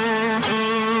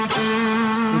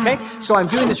 Okay, so I'm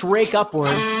doing this rake upward,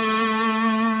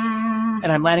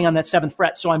 and I'm landing on that 7th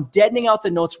fret. So I'm deadening out the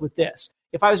notes with this.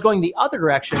 If I was going the other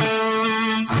direction,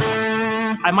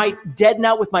 I might deaden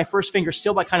out with my first finger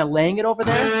still by kind of laying it over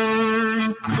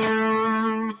there,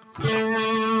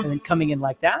 and then coming in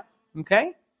like that.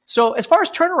 Okay? So as far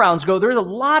as turnarounds go, there's a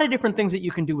lot of different things that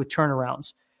you can do with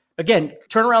turnarounds. Again,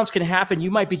 turnarounds can happen. You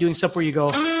might be doing stuff where you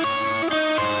go...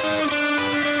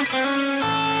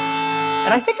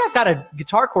 And I think I've got a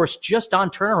guitar course just on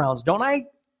turnarounds, don't I,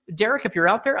 Derek, if you're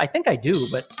out there? I think I do,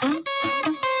 but...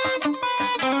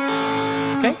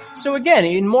 Okay, so again,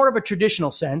 in more of a traditional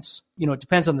sense, it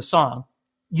depends on the song,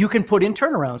 you can put in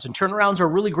turnarounds. And turnarounds are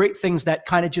really great things that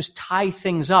kind of just tie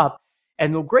things up.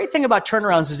 And the great thing about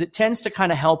turnarounds is it tends to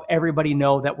kind of help everybody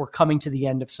know that we're coming to the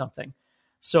end of something.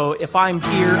 So if I'm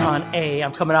here on A,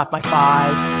 I'm coming off my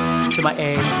 5 to my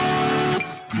A, and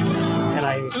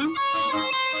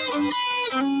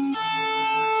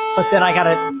but then I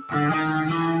gotta,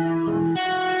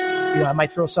 I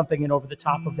might throw something in over the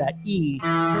top of that E,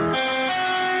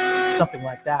 something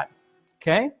like that,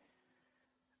 okay?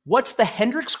 What's the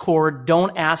Hendrix chord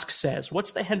Don't Ask says?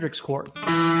 What's the Hendrix chord? The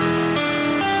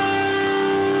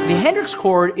Hendrix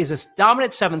chord is a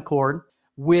dominant 7th chord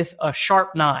with a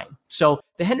sharp 9. So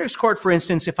the Hendrix chord, for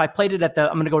instance, if I played it I'm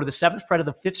going to go to the 7th fret of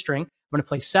the 5th string. I'm going to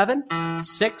play 7,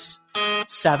 6,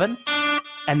 7,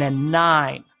 and then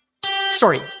 9.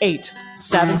 Sorry, 8.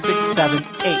 7, 6, 7,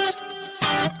 8.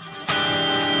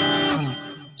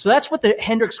 So that's what the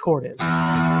Hendrix chord is.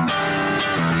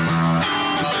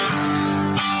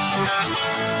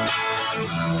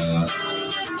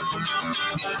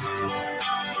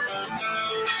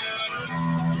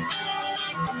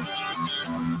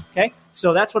 Okay,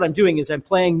 so that's what I'm doing is I'm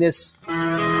playing this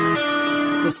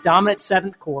dominant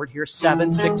 7th chord here,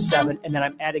 7, 6, 7, and then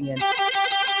I'm adding in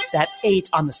that 8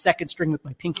 on the 2nd string with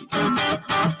my pinky.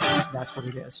 That's what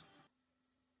it is.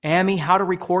 Amy, how to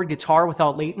record guitar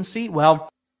without latency? Well,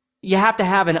 you have to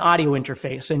have an audio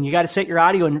interface, and you got to set your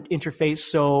audio interface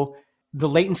so the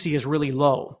latency is really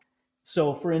low.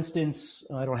 So, for instance,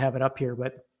 I don't have it up here,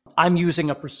 but I'm using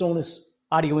a PreSonus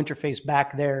audio interface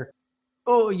back there.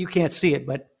 Oh, you can't see it,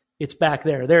 but it's back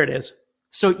there. There it is.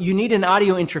 So you need an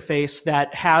audio interface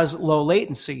that has low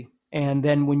latency. And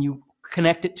then when you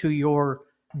connect it to your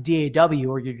DAW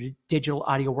or your digital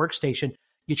audio workstation,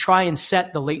 you try and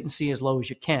set the latency as low as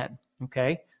you can.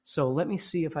 Okay. So let me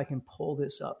see if I can pull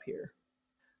this up here.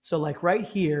 So like right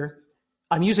here,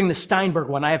 I'm using the Steinberg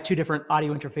one. I have 2 different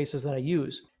audio interfaces that I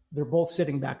use. They're both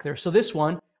sitting back there. So this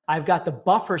one, I've got the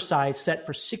buffer size set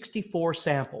for 64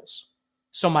 samples.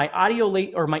 So my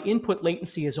my input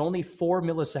latency is only 4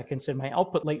 milliseconds and my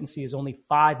output latency is only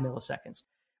 5 milliseconds.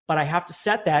 But I have to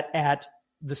set that at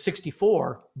the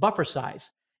 64 buffer size.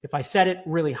 If I set it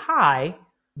really high,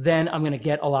 then I'm going to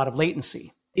get a lot of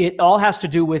latency. It all has to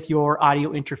do with your audio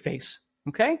interface.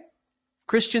 Okay?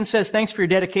 Christian says, thanks for your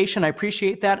dedication. I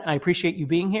appreciate that. I appreciate you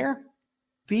being here.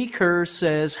 Beaker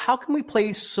says, how can we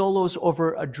play solos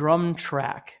over a drum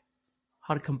track?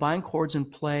 How to combine chords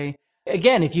and play.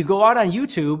 Again, if you go out on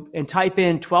YouTube and type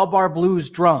in 12-bar blues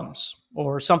drums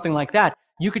or something like that,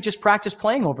 you could just practice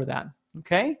playing over that,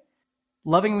 okay?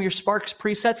 Loving your Sparks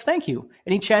presets, thank you.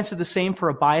 Any chance of the same for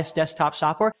a Bias desktop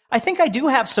software? I think I do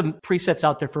have some presets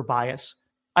out there for Bias.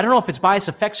 I don't know if it's Bias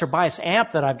Effects or Bias Amp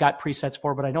that I've got presets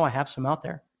for, but I know I have some out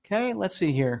there. Okay, let's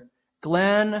see here.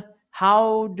 Glenn,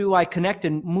 how do I connect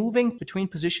and moving between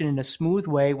position in a smooth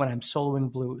way when I'm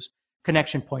soloing blues?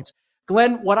 Connection points.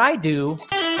 Glenn, what I do...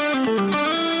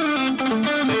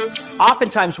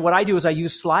 Oftentimes what I do is I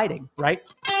use sliding, right?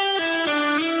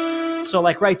 So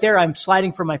like right there, I'm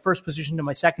sliding from my first position to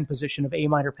my second position of A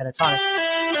minor pentatonic.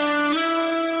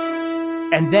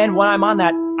 And then when I'm on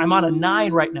that, I'm on a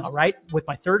 9 right now, right? With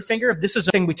my third finger. This is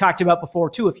a thing we talked about before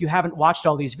too. If you haven't watched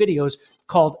all these videos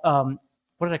called, what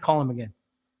did I call them again?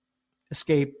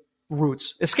 Escape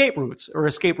routes, or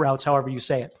escape routes, however you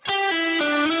say it.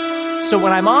 So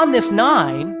when I'm on this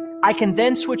 9, I can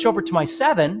then switch over to my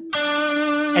 7,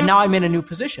 and now I'm in a new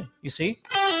position, you see?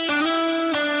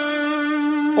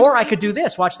 Or I could do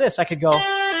this. Watch this. I could go,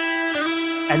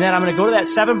 and then I'm going to go to that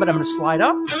 7, but I'm going to slide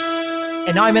up,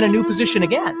 and now I'm in a new position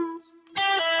again.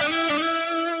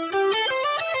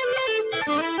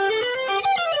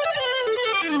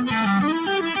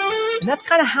 And that's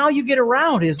kind of how you get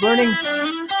around, is learning.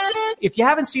 If you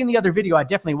haven't seen the other video, I'd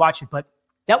definitely watch it, but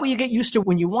that way you get used to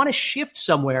when you want to shift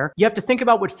somewhere, you have to think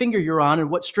about what finger you're on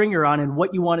and what string you're on and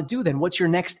what you want to do then. What's your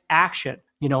next action?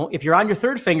 You know, if you're on your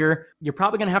third finger, you're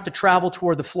probably going to have to travel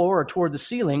toward the floor or toward the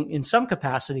ceiling in some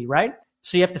capacity, right?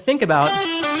 So you have to think about,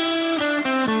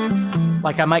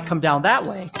 like I might come down that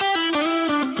way.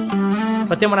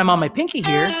 But then when I'm on my pinky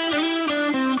here,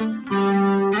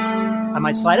 I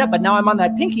might slide up, but now I'm on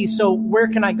that pinky, so where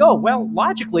can I go? Well,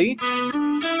 logically,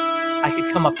 I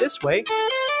could come up this way.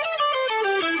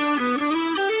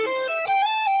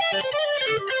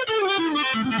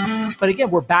 But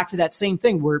again, we're back to that same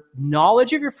thing. We're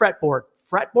knowledge of your fretboard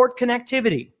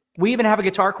connectivity. We even have a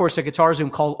guitar course at Guitar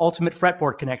Zoom called Ultimate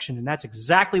Fretboard Connection, and that's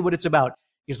exactly what it's about,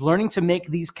 is learning to make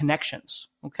these connections,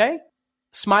 okay?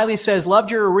 Smiley says, loved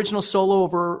your original solo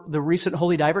over the recent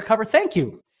Holy Diver cover. Thank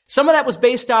you. Some of that was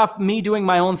based off me doing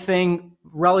my own thing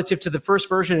relative to the first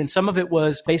version, and some of it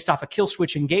was based off a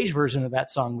Killswitch Engage version of that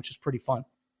song, which is pretty fun.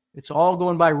 It's all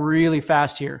going by really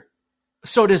fast here.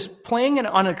 So does playing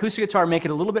on an acoustic guitar make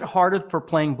it a little bit harder for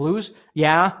playing blues?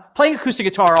 Yeah. Playing acoustic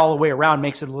guitar all the way around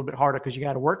makes it a little bit harder because you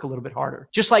got to work a little bit harder.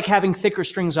 Just like having thicker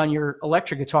strings on your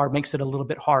electric guitar makes it a little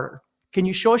bit harder. Can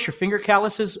you show us your finger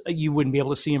calluses? You wouldn't be able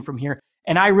to see them from here.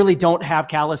 And I really don't have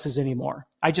calluses anymore.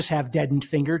 I just have deadened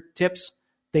fingertips.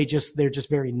 They're just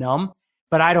very numb.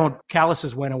 But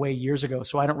calluses went away years ago,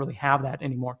 so I don't really have that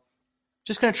anymore.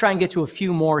 Just going to try and get to a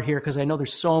few more here because I know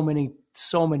there's so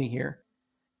many here.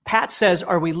 Pat says,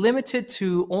 are we limited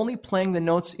to only playing the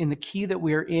notes in the key that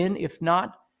we're in? If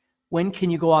not, when can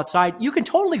you go outside? You can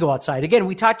totally go outside. Again,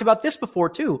 we talked about this before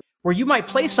too, where you might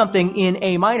play something in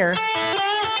A minor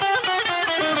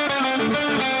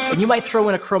And you might throw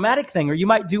in a chromatic thing, or you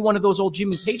might do one of those old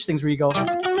Jimmy Page things where you go,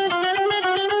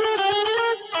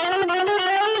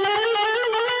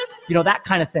 you know, that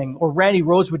kind of thing. Or Randy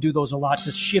Rhoads would do those a lot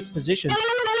to shift positions.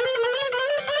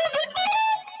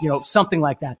 You know, something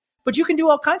like that. But you can do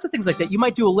all kinds of things like that. You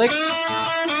might do a lick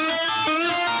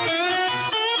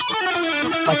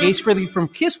like Ace Frehley from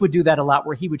Kiss would do that a lot,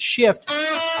 where he would shift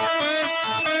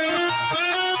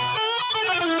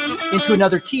into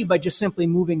another key by just simply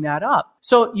moving that up.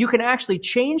 So you can actually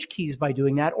change keys by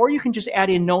doing that, or you can just add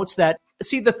in notes that,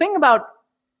 see, the thing about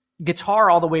guitar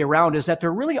all the way around is that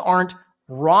there really aren't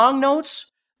wrong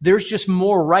notes. There's just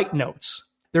more right notes.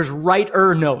 There's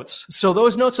righter notes. So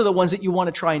those notes are the ones that you want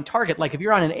to try and target. Like if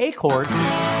you're on an A chord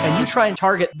and you try and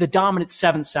target the dominant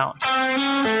seventh sound,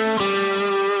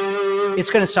 it's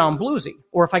going to sound bluesy.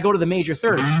 Or if I go to the major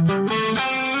third,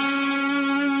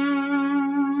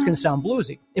 it's going to sound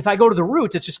bluesy. If I go to the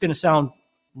roots, it's just going to sound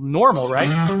normal, right?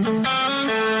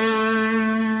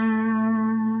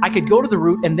 I could go to the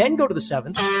root and then go to the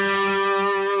seventh.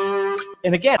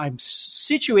 And again, I'm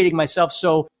situating myself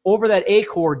so over that A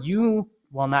chord,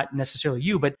 well, not necessarily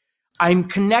you, but I'm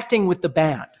connecting with the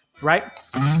band, right?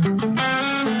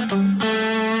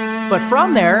 But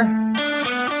from there,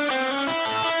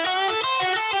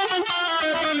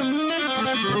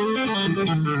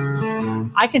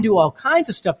 I can do all kinds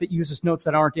of stuff that uses notes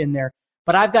that aren't in there,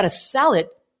 but I've got to sell it.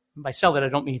 By sell it, I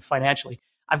don't mean financially.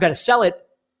 I've got to sell it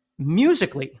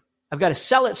musically. I've got to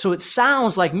sell it so it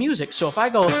sounds like music. So if I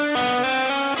go,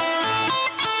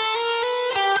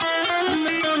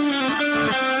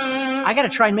 I got to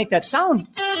try and make that sound.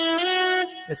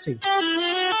 Let's see.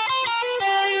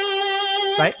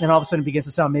 Right? And then all of a sudden it begins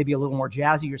to sound maybe a little more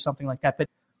jazzy or something like that. But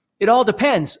it all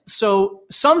depends. So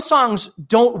some songs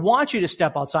don't want you to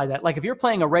step outside that. Like if you're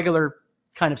playing a regular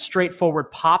kind of straightforward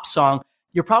pop song,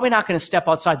 you're probably not going to step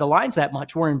outside the lines that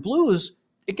much. Where in blues,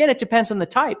 again, it depends on the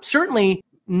type. Certainly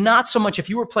not so much if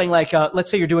you were playing like, let's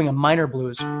say you're doing a minor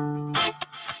blues.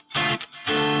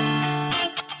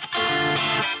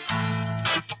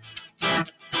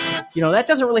 You know, that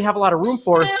doesn't really have a lot of room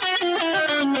for,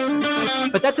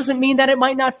 but that doesn't mean that it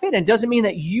might not fit. And it doesn't mean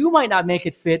that you might not make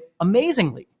it fit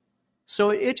amazingly. So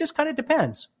it just kind of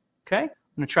depends. Okay. I'm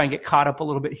going to try and get caught up a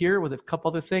little bit here with a couple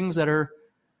other things that are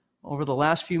over the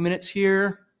last few minutes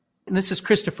here. And this is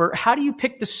Christopher. How do you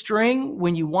pick the string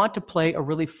when you want to play a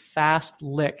really fast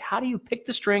lick? How do you pick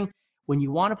the string when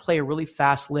you want to play a really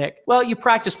fast lick? Well, you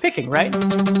practice picking, right?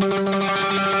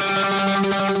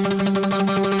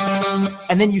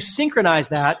 And then you synchronize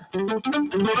that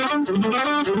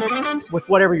with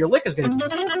whatever your lick is going to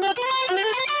be,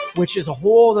 which is a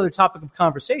whole other topic of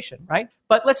conversation, right?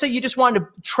 But let's say you just wanted to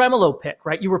tremolo pick,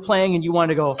 right? You were playing and you wanted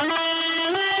to go,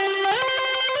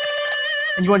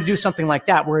 and you want to do something like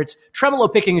that, where it's tremolo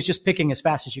picking is just picking as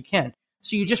fast as you can.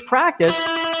 So you just practice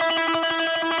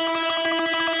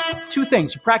two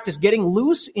things. You practice getting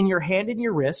loose in your hand and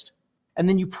your wrist, and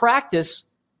then you practice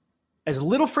as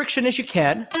little friction as you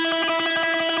can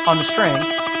on the string.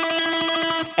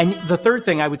 And the third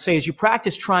thing I would say is you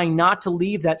practice trying not to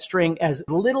leave that string as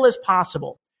little as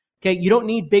possible. Okay, you don't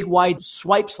need big, wide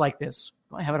swipes like this.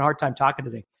 I'm having a hard time talking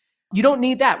today. You don't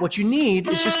need that. What you need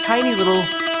is just tiny little,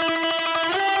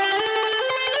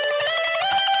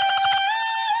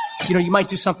 you know, you might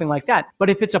do something like that. But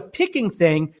if it's a picking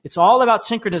thing, it's all about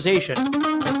synchronization.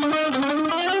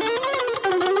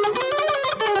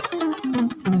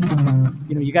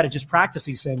 You know, you got to just practice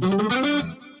these things,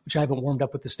 which I haven't warmed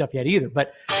up with this stuff yet either.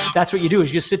 But that's what you do, is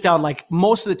you just sit down. Like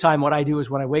most of the time, what I do is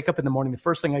when I wake up in the morning, the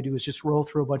first thing I do is just roll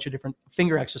through a bunch of different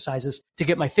finger exercises to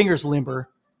get my fingers limber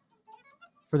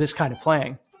for this kind of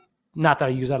playing. Not that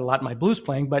I use that a lot in my blues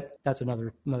playing, but that's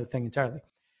another thing entirely.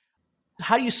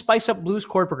 How do you spice up blues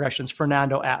chord progressions?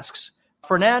 Fernando asks.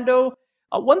 Fernando,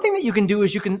 one thing that you can do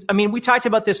is we talked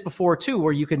about this before too,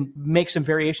 where you can make some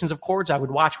variations of chords. I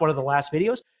would watch one of the last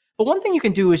videos. But one thing you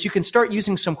can do is you can start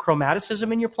using some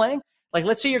chromaticism in your playing. Like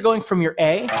let's say you're going from your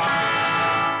A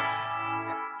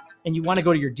and you want to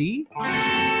go to your D.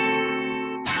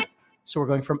 So we're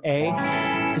going from A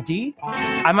to D.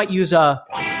 I might use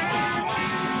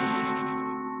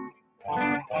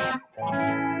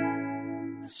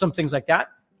some things like that,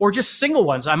 or just single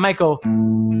ones. I might go.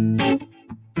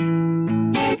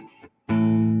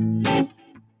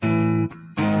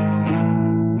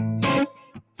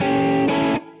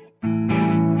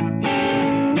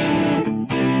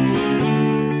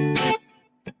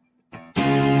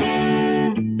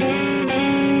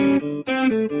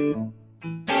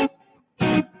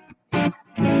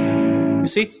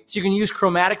 See? So you can use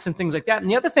chromatics and things like that. And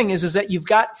the other thing is that you've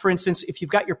got, for instance, if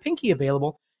you've got your pinky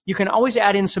available, you can always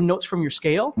add in some notes from your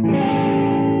scale.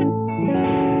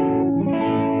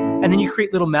 And then you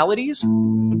create little melodies.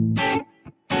 You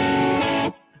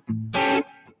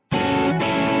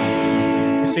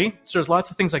see? So there's lots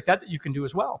of things like that you can do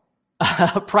as well.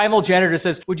 Primal Janitor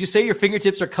says, would you say your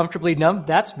fingertips are comfortably numb?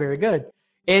 That's very good.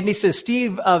 Andy says,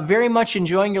 Steve, very much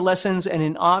enjoying your lessons and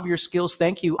in awe of your skills.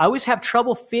 Thank you. I always have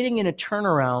trouble fitting in a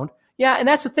turnaround. Yeah, and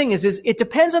that's the thing is it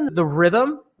depends on the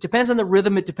rhythm. It depends on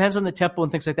the tempo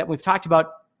and things like that. We've talked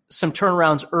about some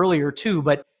turnarounds earlier too,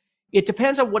 but it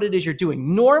depends on what it is you're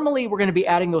doing. Normally, we're going to be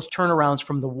adding those turnarounds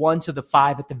from the 1 to the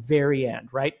 5 at the very end,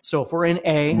 right? So if we're in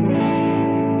A,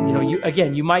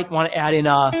 you might want to add in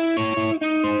a,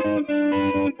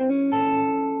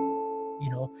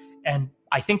 and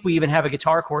I think we even have a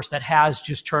guitar course that has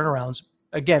just turnarounds.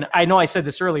 Again, I know I said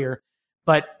this earlier,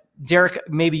 but Derek,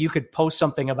 maybe you could post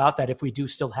something about that if we do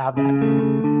still have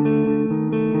that.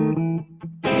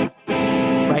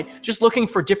 Right? Just looking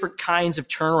for different kinds of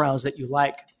turnarounds that you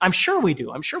like. I'm sure we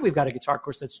do. I'm sure we've got a guitar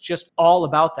course that's just all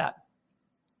about that.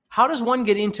 How does one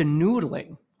get into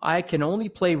noodling? I can only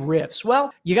play riffs.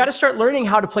 Well, you got to start learning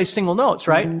how to play single notes,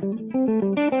 right?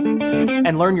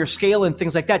 And learn your scale and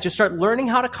things like that. Just start learning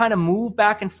how to kind of move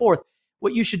back and forth.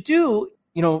 What you should do,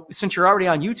 since you're already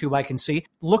on YouTube, I can see,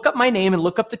 look up my name and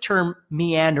look up the term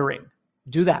meandering.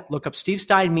 Do that. Look up Steve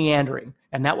Stine meandering,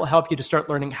 and that will help you to start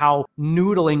learning how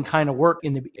noodling kind of work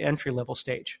in the entry-level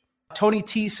stage. Tony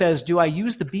T says, do I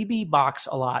use the BB box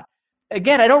a lot?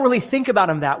 Again, I don't really think about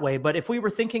them that way, but if we were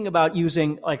thinking about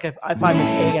using, like if I'm in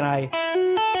A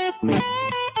and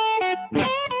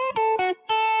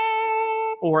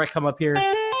or I come up here,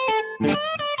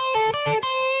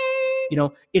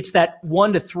 it's that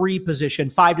 1 to 3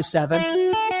 position, 5 to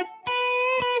 7,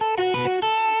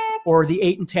 or the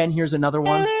 8 and 10. Here's another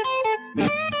one.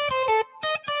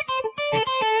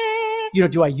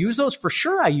 Do I use those? For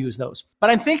sure I use those. But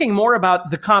I'm thinking more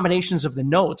about the combinations of the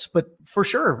notes. But for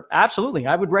sure, absolutely,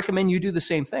 I would recommend you do the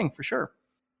same thing, for sure.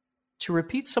 To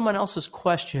repeat someone else's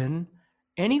question,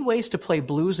 any ways to play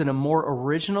blues in a more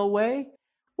original way?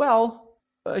 Well,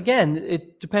 again,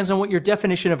 it depends on what your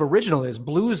definition of original is.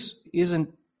 Blues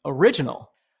isn't original.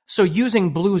 So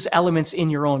using blues elements in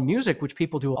your own music, which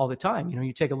people do all the time,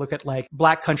 you take a look at like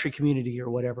Black Country Community or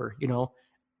whatever,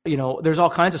 there's all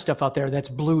kinds of stuff out there that's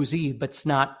bluesy, but it's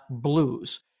not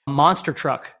blues. Monster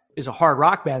Truck is a hard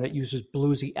rock band that uses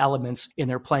bluesy elements in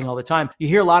their playing all the time. You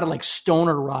hear a lot of like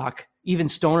stoner rock, even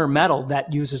stoner metal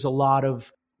that uses a lot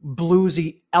of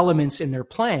bluesy elements in their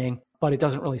playing, but it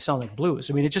doesn't really sound like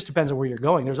blues. I mean, it just depends on where you're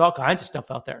going. There's all kinds of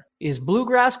stuff out there. Is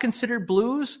bluegrass considered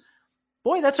blues?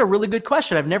 Boy, that's a really good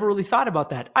question. I've never really thought about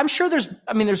that. I'm sure there's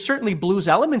certainly blues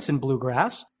elements in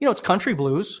bluegrass. It's country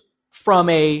blues from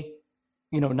a,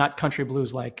 not country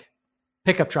blues like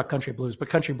pickup truck country blues, but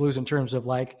country blues in terms of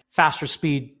like faster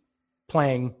speed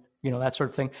playing, that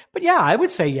sort of thing. But yeah, I would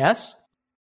say yes.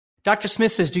 Dr.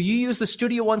 Smith says, do you use the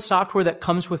Studio One software that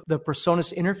comes with the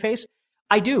PreSonus interface?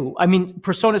 I do.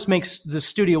 PreSonus makes the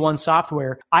Studio One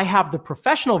software. I have the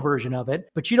professional version of it,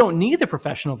 but you don't need the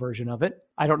professional version of it.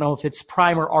 I don't know if it's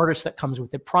Prime or Artist that comes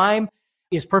with it. Prime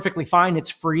is perfectly fine. It's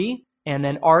free. And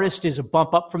then Artist is a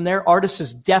bump up from there. Artist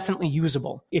is definitely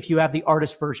usable if you have the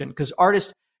Artist version, because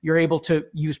Artist, you're able to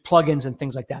use plugins and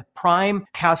things like that. Prime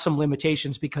has some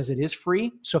limitations because it is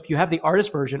free. So if you have the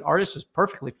Artist version, Artist is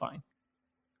perfectly fine.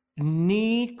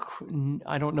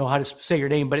 I don't know how to say your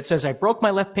name, but it says, I broke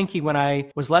my left pinky when I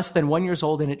was less than 1 year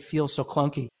old and it feels so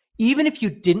clunky. Even if you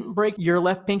didn't break your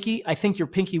left pinky, I think your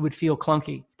pinky would feel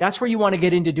clunky. That's where you want to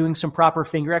get into doing some proper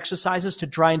finger exercises to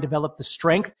try and develop the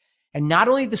strength. And not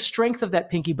only the strength of that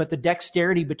pinky, but the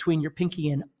dexterity between your pinky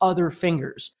and other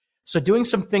fingers. So doing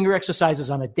some finger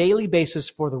exercises on a daily basis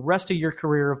for the rest of your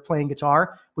career of playing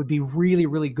guitar would be really,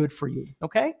 really good for you.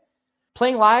 Okay?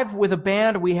 Playing live with a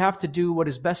band, we have to do what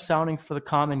is best sounding for the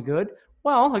common good.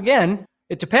 Well, again,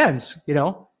 it depends.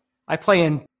 I play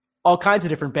in all kinds of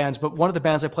different bands, but one of the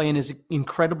bands I play in is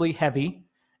incredibly heavy.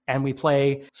 And we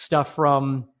play stuff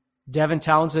from Devin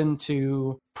Townsend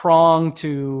to Prong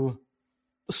to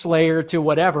Slayer to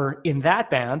whatever in that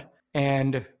band.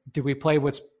 And do we play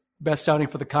what's best sounding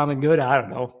for the common good? I don't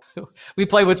know. We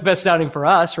play what's best sounding for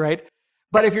us, right?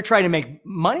 But if you're trying to make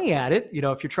money at it,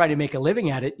 if you're trying to make a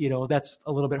living at it, that's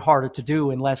a little bit harder to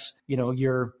do unless,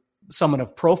 you're someone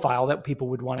of profile that people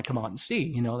would want to come out and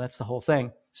see. That's the whole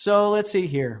thing. So let's see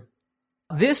here.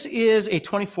 This is a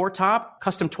 24 top,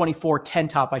 custom 24 10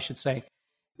 top, I should say.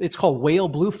 It's called Whale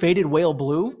Blue, Faded Whale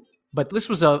Blue. But this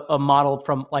was a model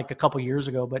from like a couple years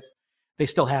ago, but they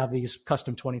still have these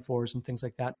custom 24s and things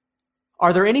like that.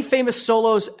 Are there any famous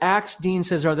solos? Axe Dean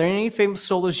says, are there any famous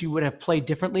solos you would have played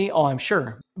differently? Oh, I'm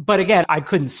sure. But again, I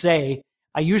couldn't say.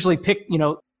 I usually pick,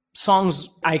 songs,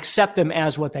 I accept them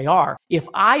as what they are. If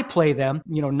I play them,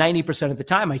 90% of the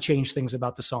time I change things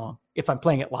about the song. If I'm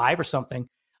playing it live or something,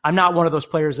 I'm not one of those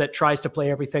players that tries to play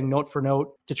everything note for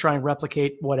note to try and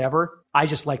replicate whatever. I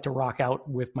just like to rock out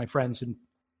with my friends and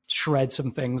shred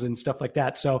some things and stuff like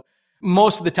that. So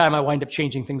most of the time I wind up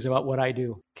changing things about what I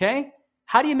do. Okay.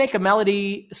 How do you make a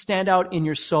melody stand out in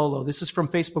your solo? This is from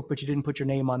Facebook, but you didn't put your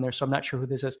name on there, so I'm not sure who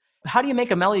this is. How do you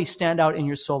make a melody stand out in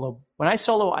your solo? When I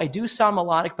solo, I do sound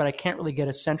melodic, but I can't really get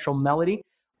a central melody.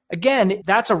 Again,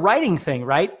 that's a writing thing,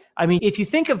 right? I mean, if you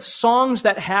think of songs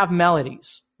that have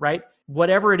melodies, right?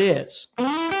 Whatever it is.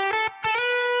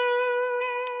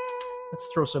 Let's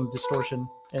throw some distortion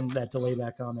and that delay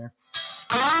back on there.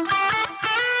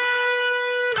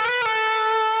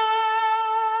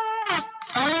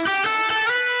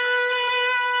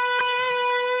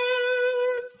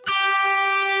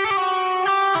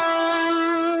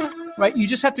 Right? You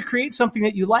just have to create something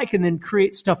that you like and then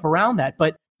create stuff around that.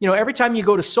 But, every time you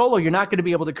go to solo, you're not going to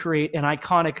be able to create an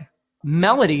iconic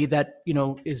melody that,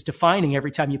 is defining every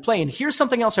time you play. And here's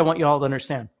something else I want you all to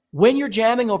understand. When you're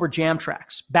jamming over jam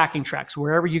tracks, backing tracks,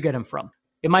 wherever you get them from,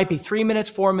 it might be 3 minutes,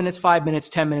 4 minutes, 5 minutes,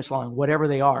 10 minutes long, whatever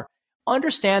they are.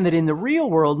 Understand that in the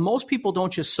real world, most people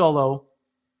don't just solo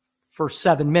for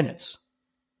 7 minutes.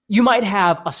 You might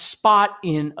have a spot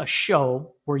in a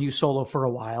show where you solo for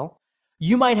a while.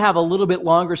 You might have a little bit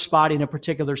longer spot in a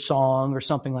particular song or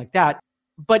something like that.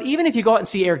 But even if you go out and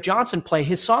see Eric Johnson play,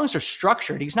 his songs are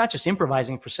structured. He's not just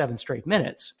improvising for 7 straight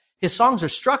minutes. His songs are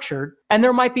structured, and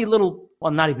there might be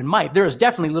not even might. There is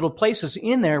definitely little places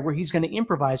in there where he's going to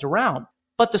improvise around.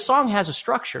 But the song has a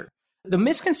structure. The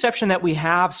misconception that we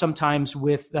have sometimes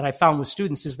that I found with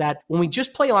students is that when we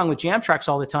just play along with jam tracks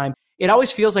all the time, it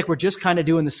always feels like we're just kind of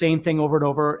doing the same thing over and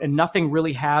over, and nothing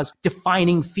really has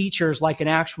defining features like an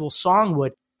actual song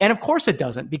would. And of course it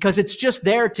doesn't, because it's just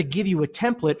there to give you a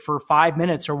template for 5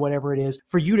 minutes or whatever it is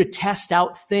for you to test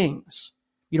out things.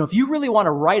 If you really want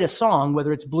to write a song,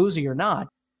 whether it's bluesy or not,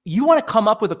 you want to come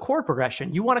up with a chord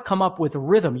progression. You want to come up with a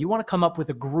rhythm. You want to come up with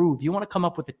a groove. You want to come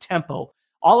up with a tempo.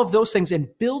 All of those things, and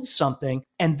build something,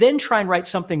 and then try and write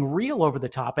something real over the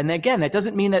top. And again, that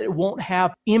doesn't mean that it won't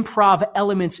have improv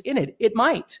elements in it. It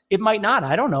might not.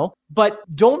 I don't know. But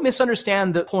don't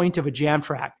misunderstand the point of a jam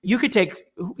track. You could take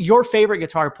your favorite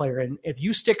guitar player, and if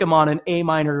you stick them on an A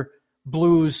minor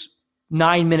blues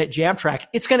 9-minute jam track,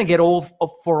 it's going to get old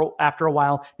after a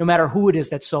while, no matter who it is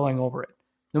that's soloing over it,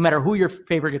 no matter who your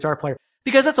favorite guitar player,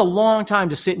 because that's a long time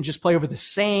to sit and just play over the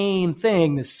same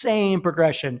thing, the same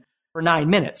progression for 9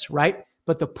 minutes, right?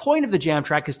 But the point of the jam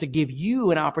track is to give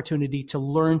you an opportunity to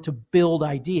learn to build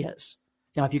ideas.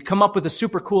 Now, if you come up with a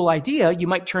super cool idea, you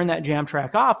might turn that jam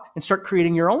track off and start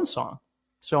creating your own song.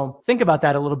 So think about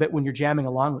that a little bit when you're jamming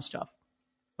along with stuff.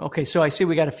 Okay, so I see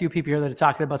we got a few people here that are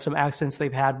talking about some accidents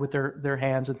they've had with their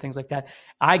hands and things like that.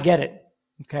 I get it,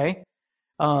 okay?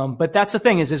 But that's the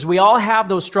thing is we all have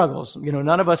those struggles.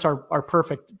 None of us are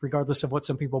perfect, regardless of what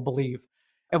some people believe.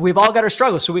 And we've all got our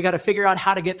struggles, so we got to figure out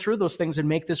how to get through those things and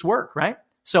make this work, right?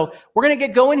 So we're going to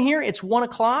get going here. It's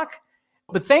 1:00,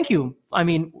 but thank you. I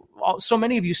mean, so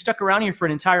many of you stuck around here for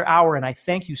an entire hour, and I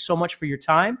thank you so much for your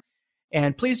time.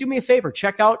 And please do me a favor,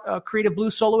 check out Creative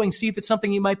Blues Soloing, see if it's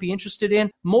something you might be interested in.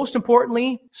 Most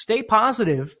importantly, stay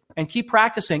positive and keep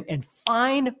practicing and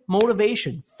find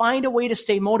motivation. Find a way to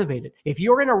stay motivated. If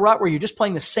you're in a rut where you're just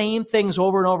playing the same things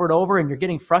over and over and over and you're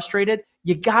getting frustrated,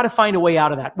 you got to find a way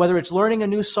out of that. Whether it's learning a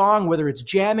new song, whether it's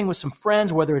jamming with some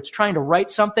friends, whether it's trying to write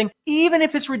something, even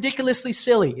if it's ridiculously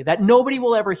silly that nobody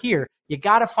will ever hear, you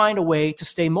got to find a way to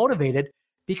stay motivated,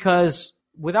 because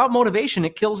without motivation,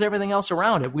 it kills everything else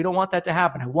around it. We don't want that to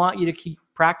happen. I want you to keep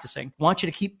practicing. I want you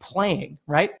to keep playing,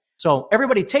 right? So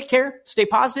everybody take care, stay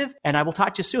positive, and I will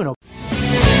talk to you soon.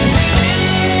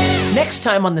 Next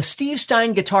time on the Steve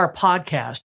Stein Guitar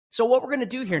Podcast. So what we're going to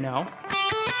do here now,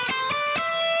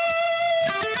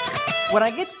 when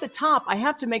I get to the top, I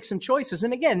have to make some choices.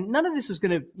 And again, none of this is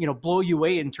going to, blow you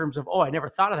away in terms of, I never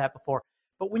thought of that before.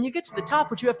 But when you get to the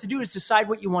top, what you have to do is decide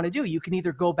what you want to do. You can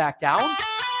either go back down.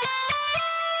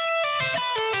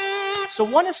 So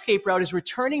one escape route is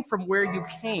returning from where you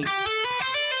came.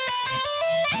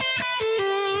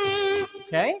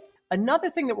 Okay? Another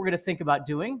thing that we're going to think about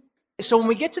doing, so when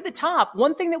we get to the top,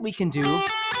 one thing that we can do,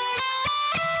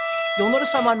 you'll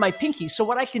notice I'm on my pinky. So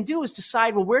what I can do is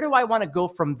decide, where do I want to go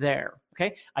from there?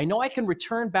 Okay? I know I can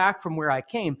return back from where I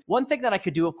came. One thing that I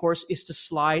could do, of course, is to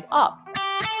slide up.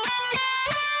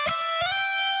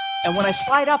 And when I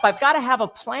slide up, I've got to have a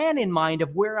plan in mind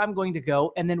of where I'm going to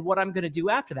go and then what I'm going to do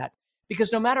after that.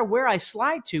 Because no matter where I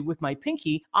slide to with my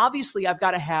pinky, obviously I've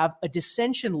got to have a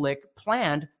descension lick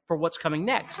planned for what's coming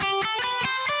next.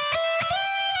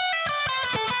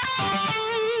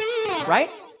 right?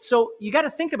 So you got to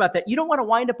think about that. You don't want to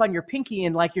wind up on your pinky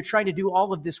and like you're trying to do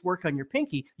all of this work on your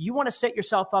pinky. You want to set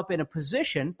yourself up in a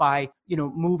position by,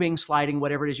 moving, sliding,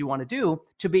 whatever it is you want to do,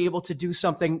 to be able to do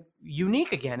something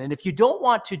unique again. And if you don't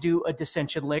want to do a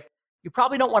descension lick, you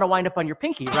probably don't want to wind up on your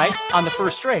pinky, right? On the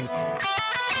first string.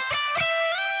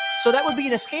 So that would be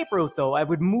an escape route though. I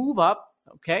would move up,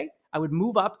 okay? I would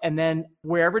move up and then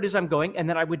wherever it is I'm going, and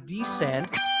then I would descend.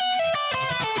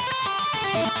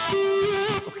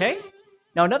 Okay?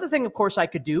 Now, another thing, of course, I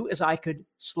could do is I could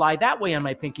slide that way on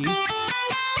my pinky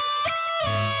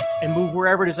and move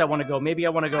wherever it is I want to go. Maybe I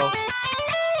want to go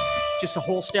just a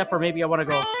whole step, or maybe I want to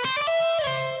go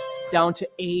down to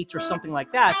 8 or something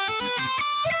like that.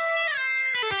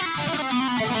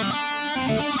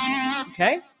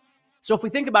 Okay? So if we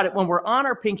think about it, when we're on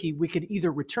our pinky, we could either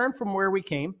return from where we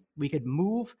came, we could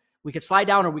move, we could slide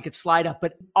down, or we could slide up.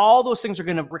 But all those things are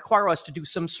going to require us to do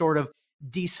some sort of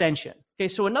descension. Okay,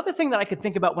 so another thing that I could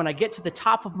think about when I get to the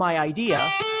top of my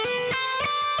idea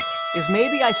is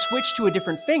maybe I switch to a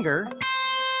different finger.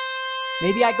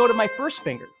 Maybe I go to my first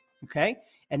finger, okay?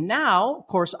 And now, of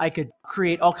course, I could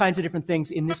create all kinds of different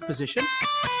things in this position.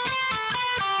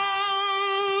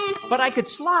 But I could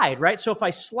slide, right? So if I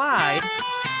slide,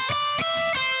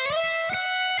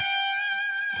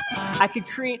 I could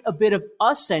create a bit of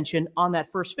ascension on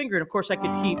that first finger. And of course, I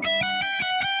could keep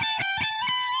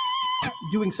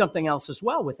doing something else as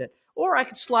well with it. Or I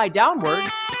could slide downward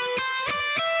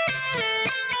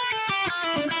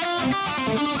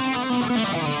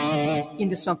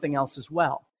into something else as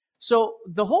well. So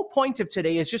the whole point of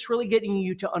today is just really getting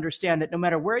you to understand that no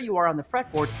matter where you are on the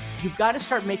fretboard, you've got to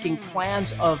start making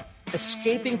plans of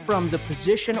escaping from the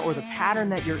position or the pattern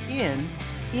that you're in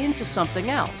into something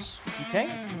else, okay?